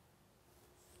pinnacle.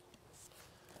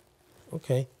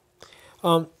 Okay.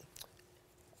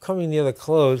 Coming near the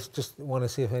close, just want to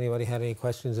see if anybody had any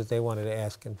questions that they wanted to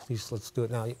ask, and please, let's do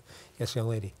it now. Yes, young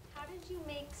lady. How did you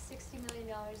make $60 million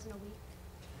in a week?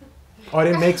 Oh, I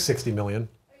didn't make $60 million.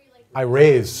 I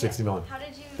raised $60 million. How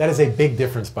did you? That is a big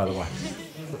difference, by the way.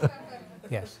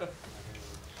 Yes.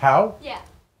 How? Yeah.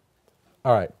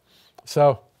 All right.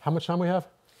 So, how much time we have?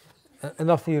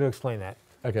 Enough for you to explain that.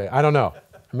 Okay, I don't know.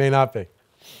 It may not be.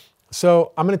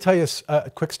 So I'm going to tell you a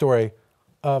quick story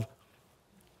of,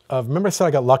 remember I said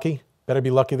I got lucky? Better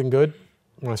be lucky than good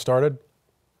when I started?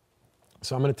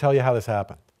 So I'm going to tell you how this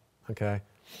happened, okay?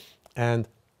 And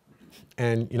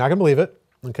you're not going to believe it,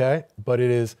 okay? But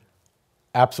it is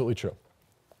absolutely true,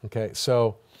 okay?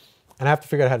 So, and I have to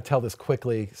figure out how to tell this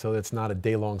quickly so that it's not a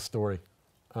day-long story.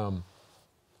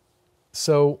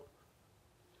 So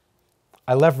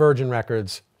I left Virgin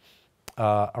Records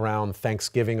around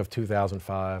Thanksgiving of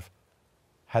 2005,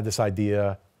 had this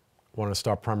idea, wanted to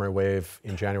start Primary Wave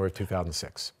in January of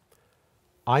 2006.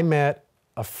 I met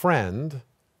a friend,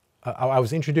 I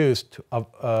was introduced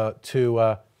to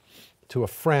a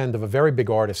friend of a very big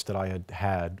artist that I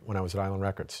had when I was at Island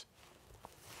Records.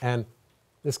 And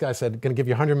this guy said, going to give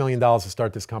you $100 million to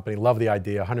start this company, love the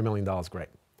idea, $100 million, great.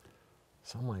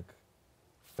 So I'm like,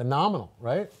 phenomenal,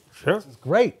 right? Sure. This is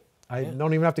great. I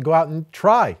don't even have to go out and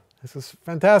try. This is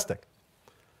fantastic.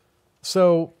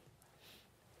 So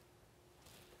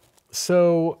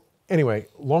anyway,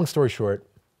 long story short,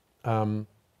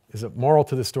 there's a moral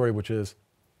to this story, which is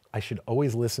I should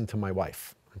always listen to my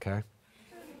wife, okay?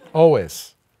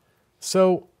 Always.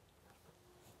 So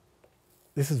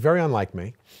this is very unlike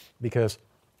me because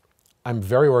I'm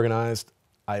very organized.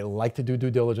 I like to do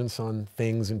due diligence on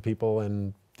things and people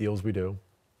and deals we do,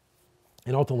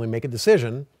 and ultimately make a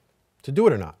decision to do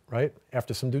it or not, right?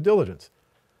 After some due diligence.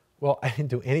 Well, I didn't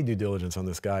do any due diligence on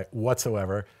this guy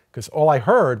whatsoever because all I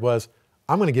heard was,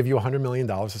 I'm going to give you $100 million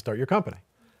to start your company.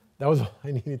 That was all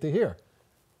I needed to hear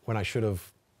when I should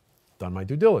have done my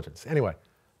due diligence. Anyway,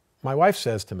 my wife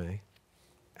says to me,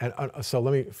 and so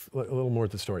let me, a little more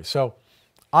to the story. So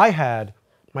I had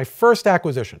my first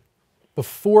acquisition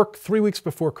 3 weeks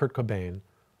before Kurt Cobain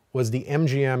was the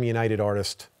MGM United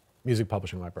Artist Music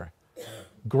Publishing Library.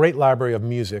 Great library of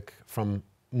music from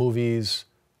movies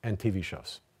and TV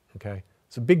shows, okay?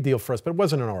 It's a big deal for us, but it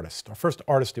wasn't an artist. Our first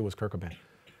artist deal was Kurt Cobain.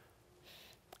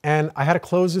 And I had to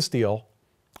close this deal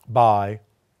by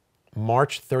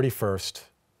March 31st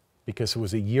because it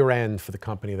was a year end for the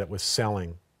company that was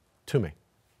selling to me,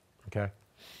 okay?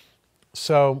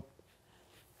 So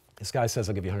this guy says,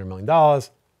 I'll give you $100 million.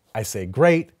 I say,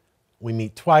 great. We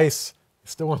meet twice. He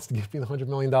still wants to give me the $100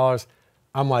 million.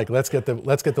 I'm like, let's get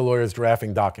the lawyers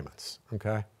drafting documents,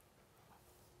 okay?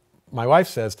 My wife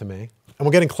says to me, and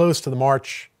we're getting close to the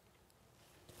March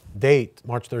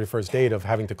 31st date of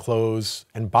having to close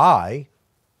and buy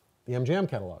the MGM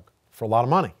catalog for a lot of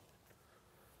money.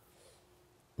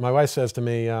 My wife says to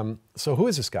me, so who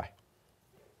is this guy?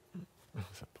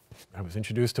 I was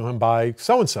introduced to him by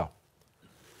so-and-so.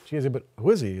 She goes, but who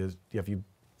is he? Have you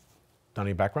done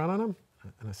any background on him?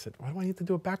 And I said, why do I need to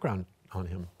do a background on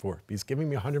him for? He's giving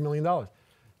me $100 million. I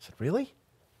said, really?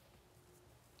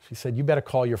 She said, you better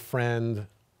call your friend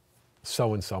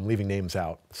so-and-so, I'm leaving names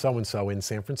out, so-and-so in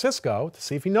San Francisco to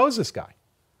see if he knows this guy.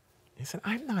 He said,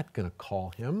 I'm not going to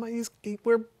call him.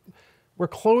 We're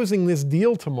closing this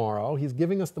deal tomorrow. He's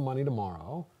giving us the money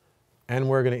tomorrow, and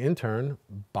we're going to in turn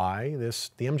buy the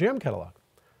MGM catalog.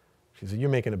 She said, you're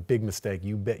making a big mistake.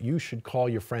 You should call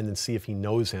your friend and see if he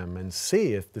knows him and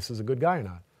see if this is a good guy or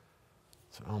not.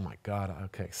 I said, oh my God,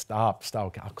 okay, stop,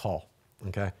 okay, I'll call,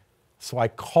 okay? So I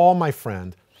call my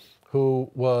friend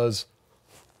who was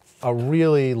a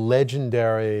really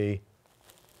legendary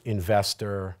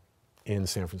investor in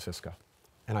San Francisco.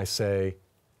 And I say,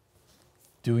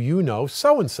 do you know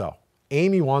so-and-so?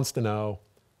 Amy wants to know.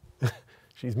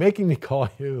 She's making me call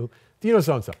you. Do you know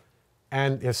so-and-so?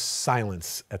 And there's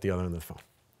silence at the other end of the phone.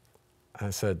 And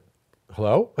I said,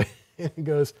 hello? And he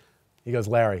goes,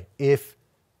 Larry, if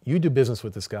you do business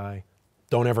with this guy,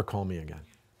 don't ever call me again,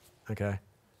 okay?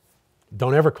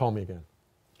 Don't ever call me again.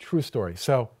 True story.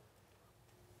 So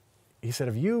he said,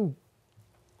 have you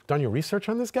done your research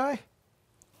on this guy? I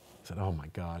said, oh my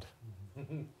God.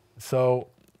 So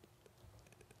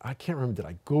I can't remember, did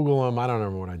I Google him? I don't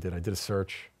remember what I did. I did a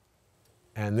search.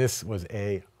 And this was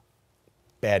a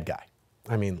bad guy.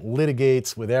 I mean,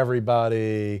 litigates with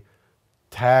everybody,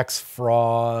 tax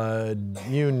fraud,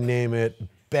 you name it,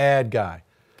 bad guy.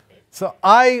 So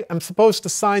I am supposed to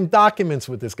sign documents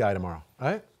with this guy tomorrow,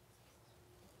 right?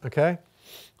 Okay?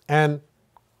 And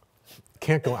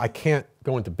I can't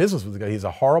go into business with the guy. He's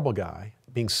a horrible guy,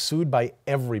 being sued by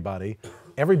everybody,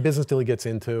 every business deal he gets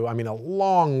into. I mean, a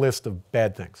long list of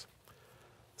bad things.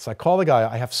 So I call the guy.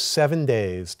 I have 7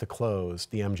 days to close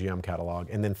the MGM catalog,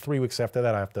 and then 3 weeks after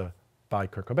that, I have to buy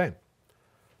Kurt Cobain.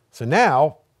 So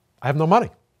now I have no money.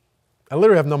 I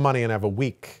literally have no money, and I have a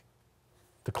week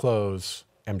to close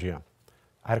MGM.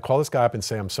 I had to call this guy up and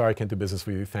say, I'm sorry, I can't do business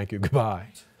with you. Thank you, goodbye.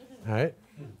 All right?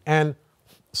 And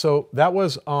So that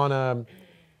was on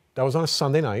a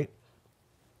Sunday night.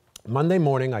 Monday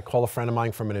morning, I call a friend of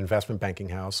mine from an investment banking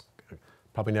house.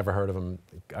 Probably never heard of him.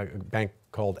 A bank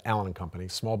called Allen & Company,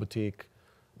 small boutique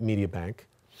media bank.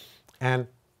 And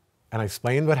I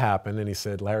explained what happened, and he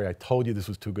said, Larry, I told you this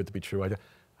was too good to be true. I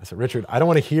said, Richard, I don't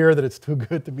want to hear that it's too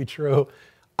good to be true.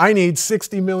 I need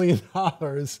 $60 million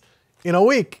in a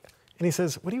week. And he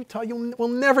says, what are you talking? We'll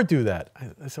never do that.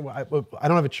 I said, well, I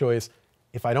don't have a choice.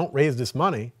 If I don't raise this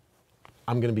money,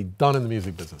 I'm going to be done in the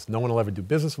music business. No one will ever do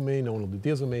business with me. No one will do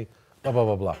deals with me, blah, blah,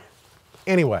 blah, blah.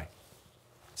 Anyway,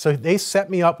 so they set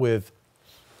me up with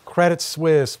Credit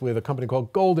Suisse, with a company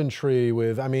called Golden Tree,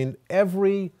 with, I mean,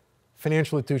 every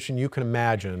financial institution you can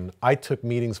imagine, I took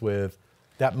meetings with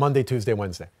that Monday, Tuesday,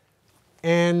 Wednesday.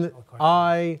 And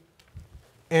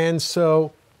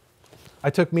so I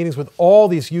took meetings with all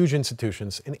these huge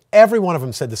institutions, and every one of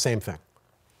them said the same thing.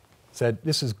 Said,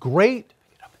 this is great.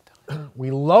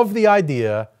 We love the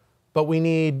idea, but we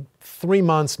need 3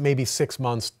 months, maybe 6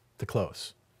 months to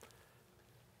close.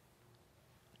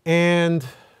 And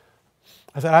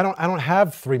I said, I don't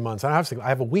have 3 months. I don't have 6 months. I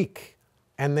have a week.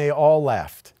 And they all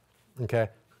laughed. Okay?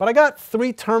 But I got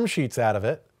 3 term sheets out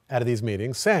of these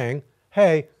meetings saying,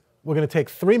 hey, we're going to take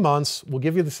 3 months. We'll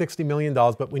give you the $60 million,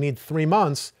 but we need 3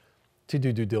 months to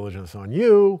do due diligence on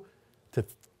you, to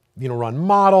run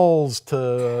models,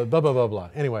 to blah, blah, blah, blah.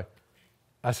 Anyway,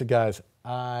 I said, guys,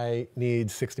 I need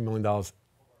 $60 million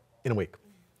in a week.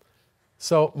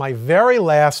 So my very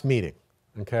last meeting,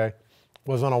 okay,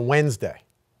 was on a Wednesday.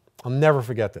 I'll never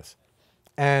forget this.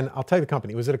 And I'll tell you the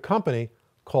company. It was at a company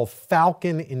called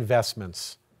Falcon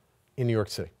Investments in New York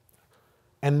City.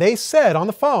 And they said on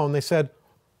the phone, they said,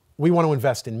 we want to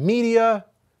invest in media.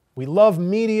 We love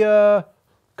media.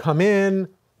 Come in.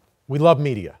 We love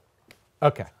media.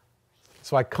 Okay.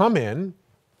 So I come in,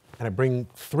 and I bring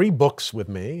 3 books with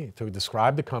me to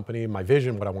describe the company, my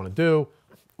vision, what I want to do,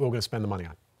 what we're going to spend the money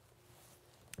on.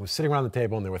 I was sitting around the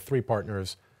table, and there were 3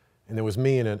 partners, and there was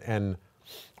me and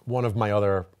one of my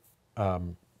other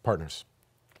partners.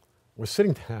 We're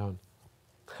sitting down.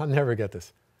 I'll never get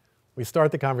this. We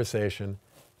start the conversation,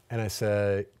 and I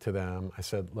say to them, I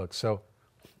said, look, so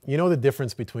you know the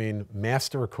difference between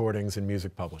master recordings and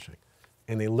music publishing?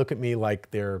 And they look at me like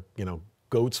they're,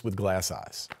 goats with glass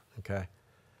eyes, okay?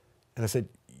 And I said,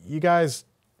 you guys,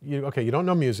 you don't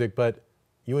know music, but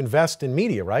you invest in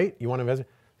media, right? You want to invest?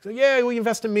 He said, yeah, we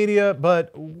invest in media,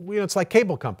 but it's like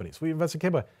cable companies. We invest in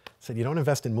cable. I said, you don't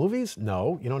invest in movies?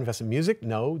 No. You don't invest in music?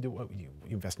 No. You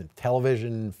invest in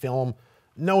television, film?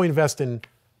 No, we invest in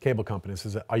cable companies. He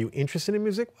said, are you interested in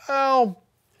music? Well,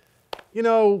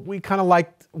 we kind of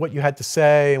liked what you had to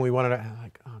say, and we wanted to, I'm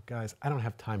like, oh, guys, I don't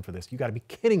have time for this. You got to be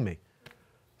kidding me.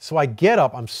 So I get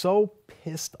up. I'm so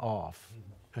pissed off,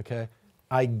 okay?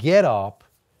 I get up.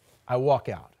 I walk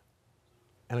out.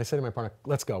 And I say to my partner,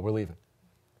 let's go. We're leaving.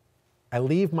 I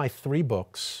leave my 3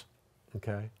 books,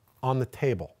 okay, on the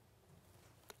table,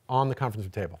 on the conference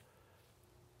room table.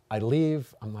 I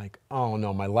leave. I'm like, oh,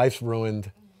 no, my life's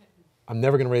ruined. I'm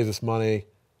never going to raise this money.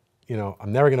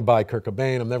 I'm never going to buy Kurt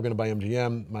Cobain. I'm never going to buy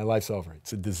MGM. My life's over.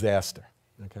 It's a disaster,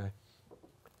 okay?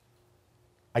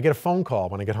 I get a phone call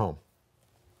when I get home,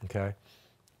 okay?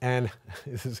 And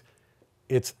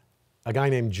it's a guy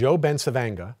named Joe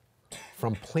Bensavanga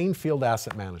from Plainfield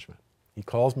Asset Management. He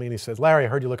calls me and he says, Larry, I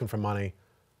heard you're looking for money.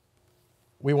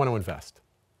 We want to invest.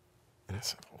 And I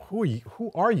said, who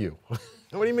are you? What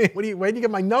do you mean? Where did you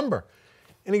get my number?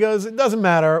 And he goes, it doesn't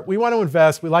matter. We want to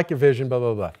invest. We like your vision, blah,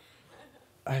 blah, blah.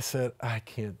 I said, I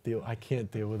can't deal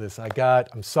with this.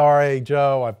 I'm sorry,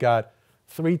 Joe. I've got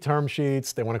 3 term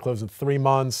sheets. They want to close in 3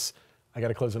 months. I got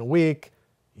to close in a week.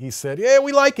 He said, yeah,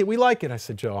 we like it. I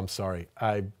said, Joe, I'm sorry.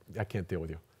 I can't deal with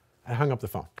you. I hung up the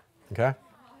phone, okay?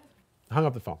 I hung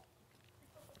up the phone.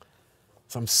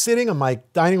 So I'm sitting on my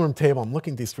dining room table. I'm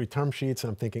looking at these 3 term sheets, and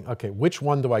I'm thinking, okay, which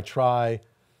one do I try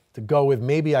to go with?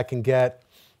 Maybe I can get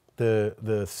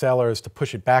the sellers to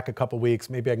push it back a couple weeks.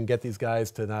 Maybe I can get these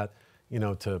guys to not,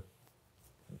 to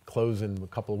close in a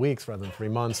couple of weeks rather than 3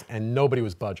 months, and nobody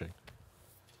was budging.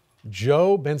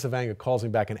 Joe Bensavanga calls me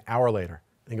back an hour later,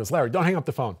 and he goes, Larry, don't hang up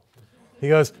the phone. He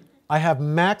goes, I have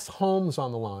Max Holmes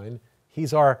on the line.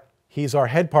 He's our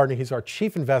head partner. He's our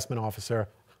chief investment officer.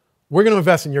 We're going to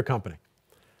invest in your company.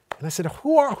 And I said,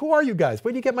 who are you guys?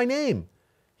 Where did you get my name?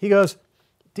 He goes,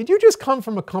 did you just come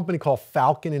from a company called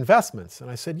Falcon Investments? And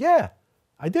I said, yeah,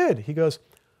 I did. He goes,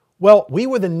 well, we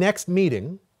were the next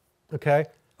meeting, okay?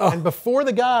 Oh. And before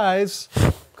the guys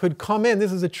could come in,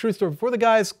 this is a true story, before the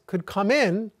guys could come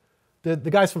in, the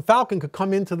guys from Falcon could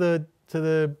come into the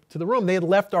room. They had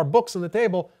left our books on the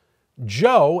table.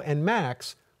 Joe and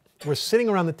Max were sitting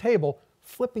around the table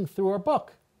flipping through our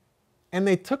book. And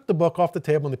they took the book off the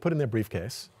table and they put it in their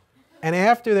briefcase. And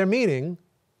after their meeting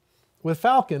with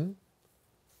Falcon,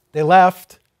 they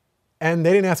left and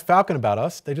they didn't ask Falcon about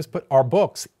us. They just put our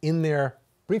books in their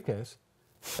briefcase.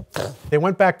 They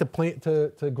went back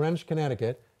to Greenwich,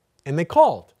 Connecticut, and they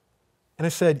called. And I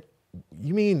said,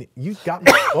 you mean you got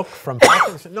my book from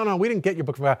Falcon? They said, no, we didn't get your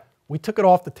book from Falcon. We took it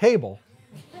off the table.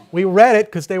 We read it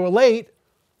because they were late,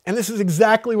 and this is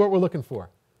exactly what we're looking for.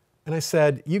 And I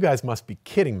said, you guys must be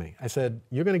kidding me. I said,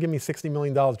 you're going to give me $60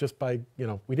 million just by,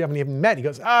 we haven't even met. He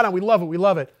goes, no, we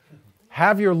love it.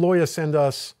 Have your lawyer send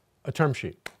us a term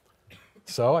sheet.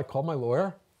 So I called my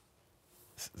lawyer.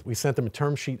 We sent them a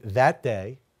term sheet that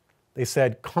day. They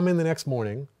said, come in the next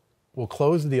morning. We'll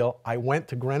close the deal. I went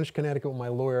to Greenwich, Connecticut with my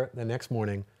lawyer the next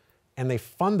morning, and they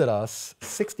funded us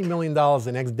 $60 million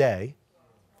the next day,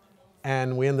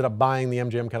 and we ended up buying the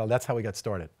MGM catalog. That's how we got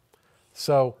started.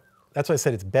 So that's why I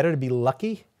said it's better to be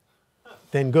lucky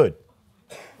than good.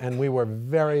 And we were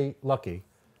very lucky.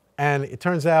 And it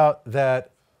turns out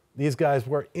that these guys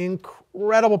were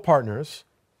incredible partners,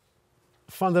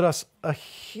 funded us a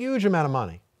huge amount of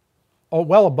money,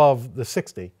 well above the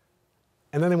 60.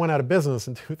 And then they went out of business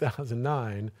in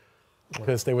 2009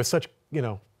 because they were such, they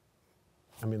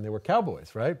were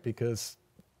cowboys, right? Because,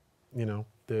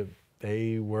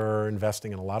 they were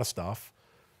investing in a lot of stuff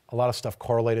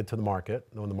correlated to the market.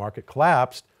 And when the market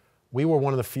collapsed, we were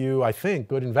one of the few, I think,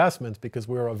 good investments because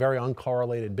we were a very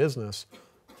uncorrelated business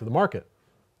to the market.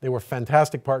 They were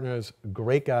fantastic partners,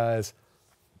 great guys,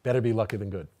 better be lucky than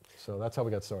good. So that's how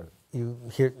we got started.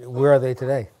 Where are they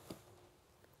today?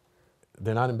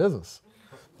 They're not in business.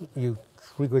 You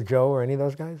speak with Joe or any of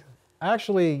those guys?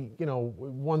 Actually, every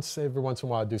once in a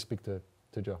while I do speak to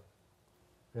Joe.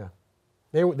 Yeah.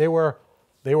 They were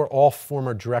all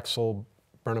former Drexel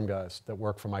Burnham guys that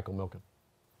worked for Michael Milken.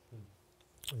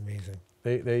 Amazing.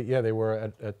 They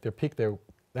were at their peak. They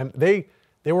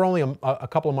were only a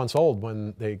couple of months old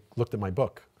when they looked at my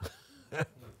book.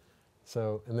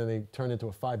 And then they turned into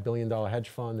a $5 billion hedge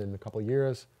fund in a couple of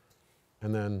years,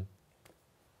 and then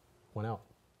went out.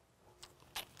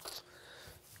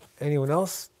 Anyone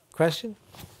else? Question?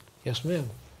 Yes, ma'am.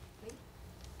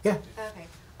 Yeah. Okay.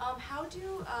 How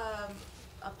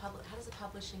does a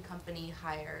publishing company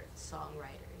hire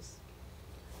songwriters?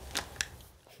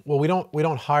 Well, we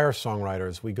don't hire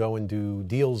songwriters. We go and do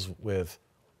deals with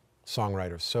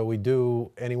songwriters. So we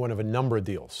do any one of a number of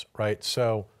deals, right?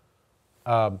 So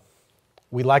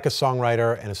we like a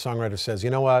songwriter, and a songwriter says, you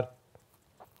know what?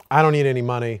 I don't need any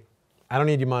money. I don't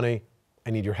need your money.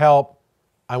 I need your help.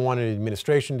 I want an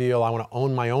administration deal. I want to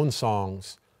own my own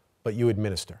songs, but you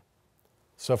administer.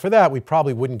 So for that, we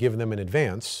probably wouldn't give them an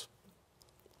advance.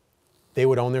 They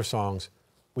would own their songs.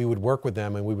 We would work with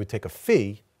them, and we would take a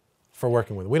fee for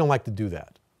working with them. We don't like to do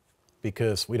that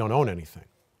because we don't own anything.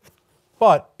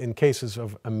 But in cases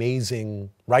of amazing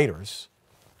writers,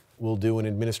 we'll do an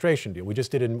administration deal. We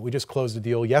just closed a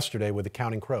deal yesterday with the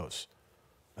Counting Crows,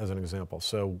 as an example.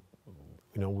 So,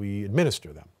 we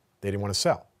administer them. They didn't want to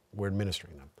sell. We're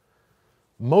administering them.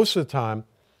 Most of the time,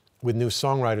 with new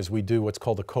songwriters, we do what's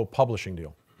called a co-publishing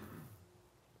deal,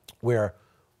 where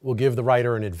we'll give the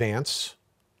writer an advance.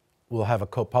 We'll have a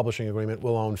co-publishing agreement.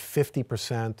 We'll own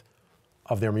 50%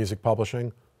 of their music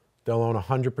publishing. They'll own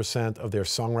 100% of their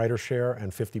songwriter share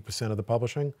and 50% of the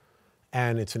publishing.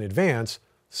 And it's an advance.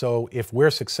 So if we're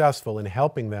successful in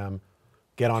helping them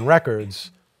get on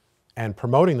records and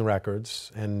promoting the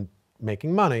records and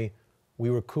making money, we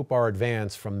recoup our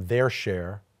advance from their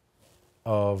share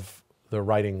of the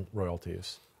writing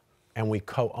royalties, and we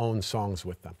co-own songs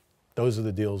with them. Those are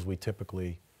the deals we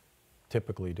typically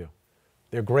do.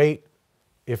 They're great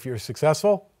if you're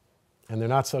successful, and they're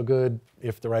not so good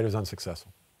if the writer's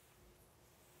unsuccessful.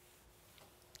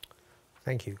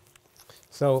 Thank you.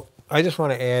 So I just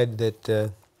want to add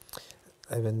that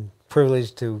I've been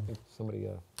privileged to... Somebody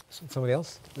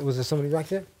else? Was there somebody back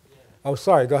there? Yeah. Oh,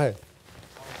 sorry, go ahead.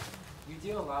 You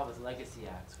deal a lot with legacy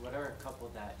acts. What are a couple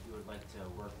that you would like to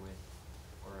work with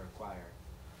or acquire?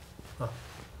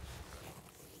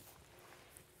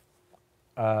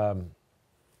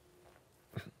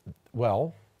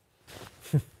 Well,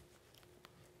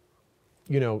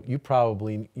 you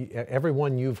probably,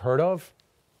 everyone you've heard of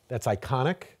that's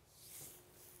iconic,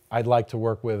 I'd like to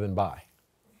work with and buy.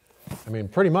 I mean,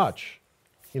 pretty much.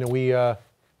 We've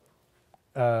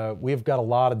got a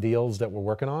lot of deals that we're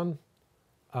working on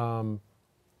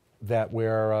that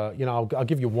we're, I'll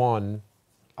give you one.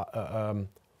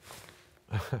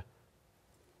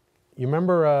 You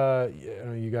remember,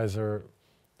 you guys are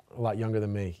a lot younger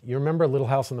than me. You remember Little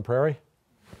House on the Prairie?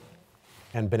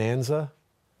 And Bonanza?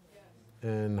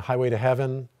 And Highway to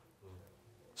Heaven?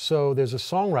 So there's a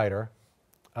songwriter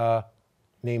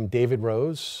named David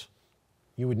Rose.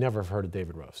 You would never have heard of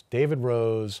David Rose. David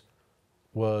Rose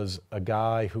was a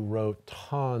guy who wrote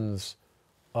tons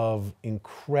of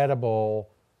incredible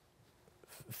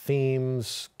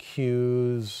themes,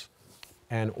 cues,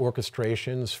 and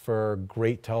orchestrations for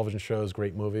great television shows,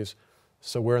 great movies.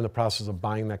 So we're in the process of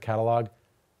buying that catalog.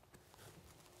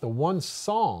 The one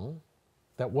song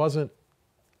that wasn't,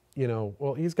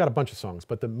 well, he's got a bunch of songs,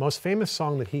 but the most famous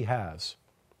song that he has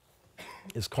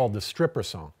is called the Stripper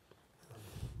Song.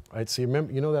 Right? So you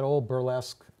know that old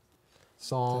burlesque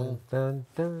song? Dun,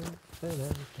 dun, dun,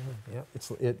 dun, dun.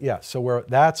 Yep. So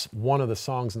that's one of the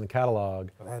songs in the catalog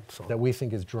That song. that we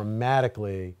think is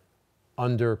dramatically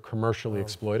under commercially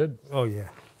exploited. Oh, yeah.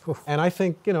 Oof. And I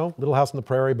think, Little House on the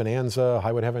Prairie, Bonanza,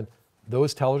 Highway to Heaven,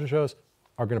 those television shows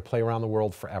are going to play around the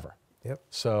world forever. Yep.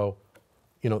 So,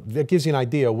 that gives you an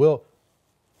idea.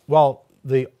 While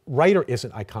the writer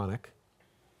isn't iconic,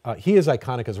 he is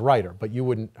iconic as a writer, but you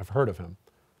wouldn't have heard of him.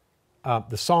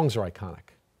 The songs are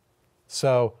iconic.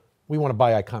 So we want to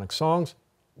buy iconic songs.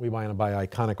 We want to buy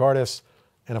iconic artists.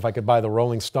 And if I could buy the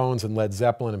Rolling Stones and Led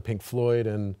Zeppelin and Pink Floyd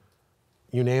and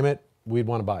you name it, we'd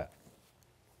want to buy it.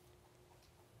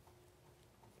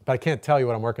 But I can't tell you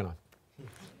what I'm working on.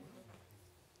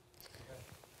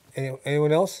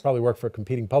 Anyone else? Probably work for a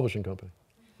competing publishing company.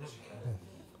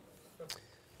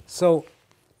 So,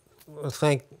 well,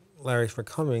 thank Larry for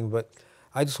coming, but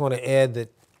I just want to add that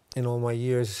in all my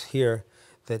years here,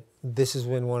 that this has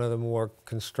been one of the more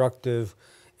constructive,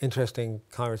 interesting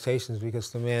conversations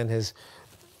because the man has,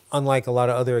 unlike a lot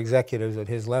of other executives at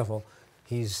his level,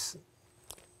 he's,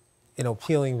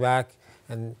 peeling back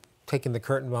and taking the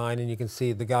curtain behind, and you can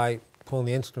see the guy pulling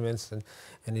the instruments, and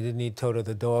he didn't need Toto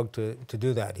the dog to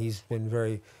do that. He's been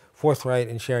very forthright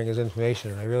in sharing his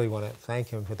information, and I really want to thank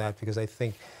him for that because I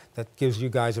think that gives you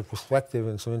guys a perspective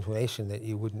and some information that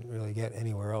you wouldn't really get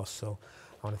anywhere else. So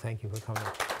I want to thank you for coming.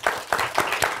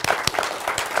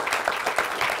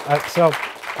 So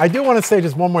I do want to say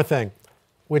just one more thing,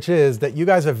 which is that you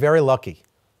guys are very lucky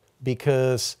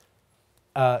because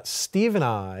Steve and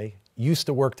I used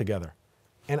to work together.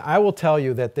 And I will tell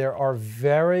you that there are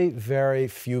very, very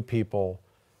few people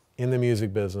in the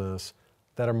music business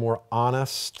that are more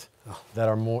honest, that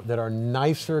are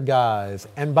nicer guys.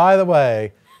 And by the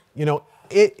way,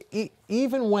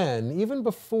 even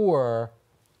before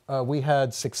we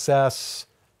had success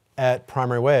at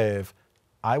Primary Wave,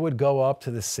 I would go up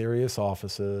to the Sirius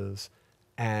offices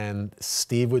and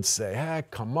Steve would say, hey,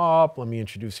 come up, let me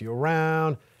introduce you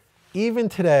around. Even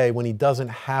today, when he doesn't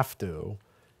have to,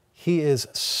 he is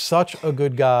such a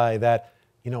good guy that,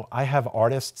 I have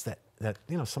artists that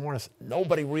some artists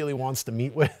nobody really wants to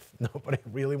meet with, nobody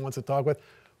really wants to talk with,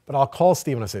 but I'll call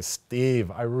Steve and I say, Steve,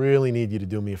 I really need you to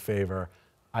do me a favor.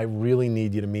 I really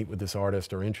need you to meet with this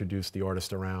artist or introduce the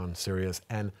artist around Sirius.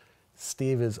 And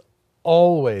Steve is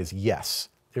always yes.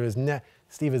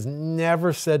 Steve has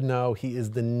never said no. He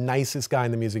is the nicest guy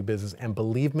in the music business. And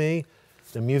believe me,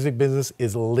 the music business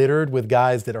is littered with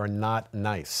guys that are not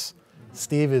nice.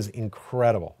 Steve is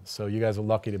incredible. So you guys are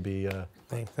lucky to be.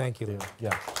 Thank you.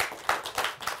 Yeah.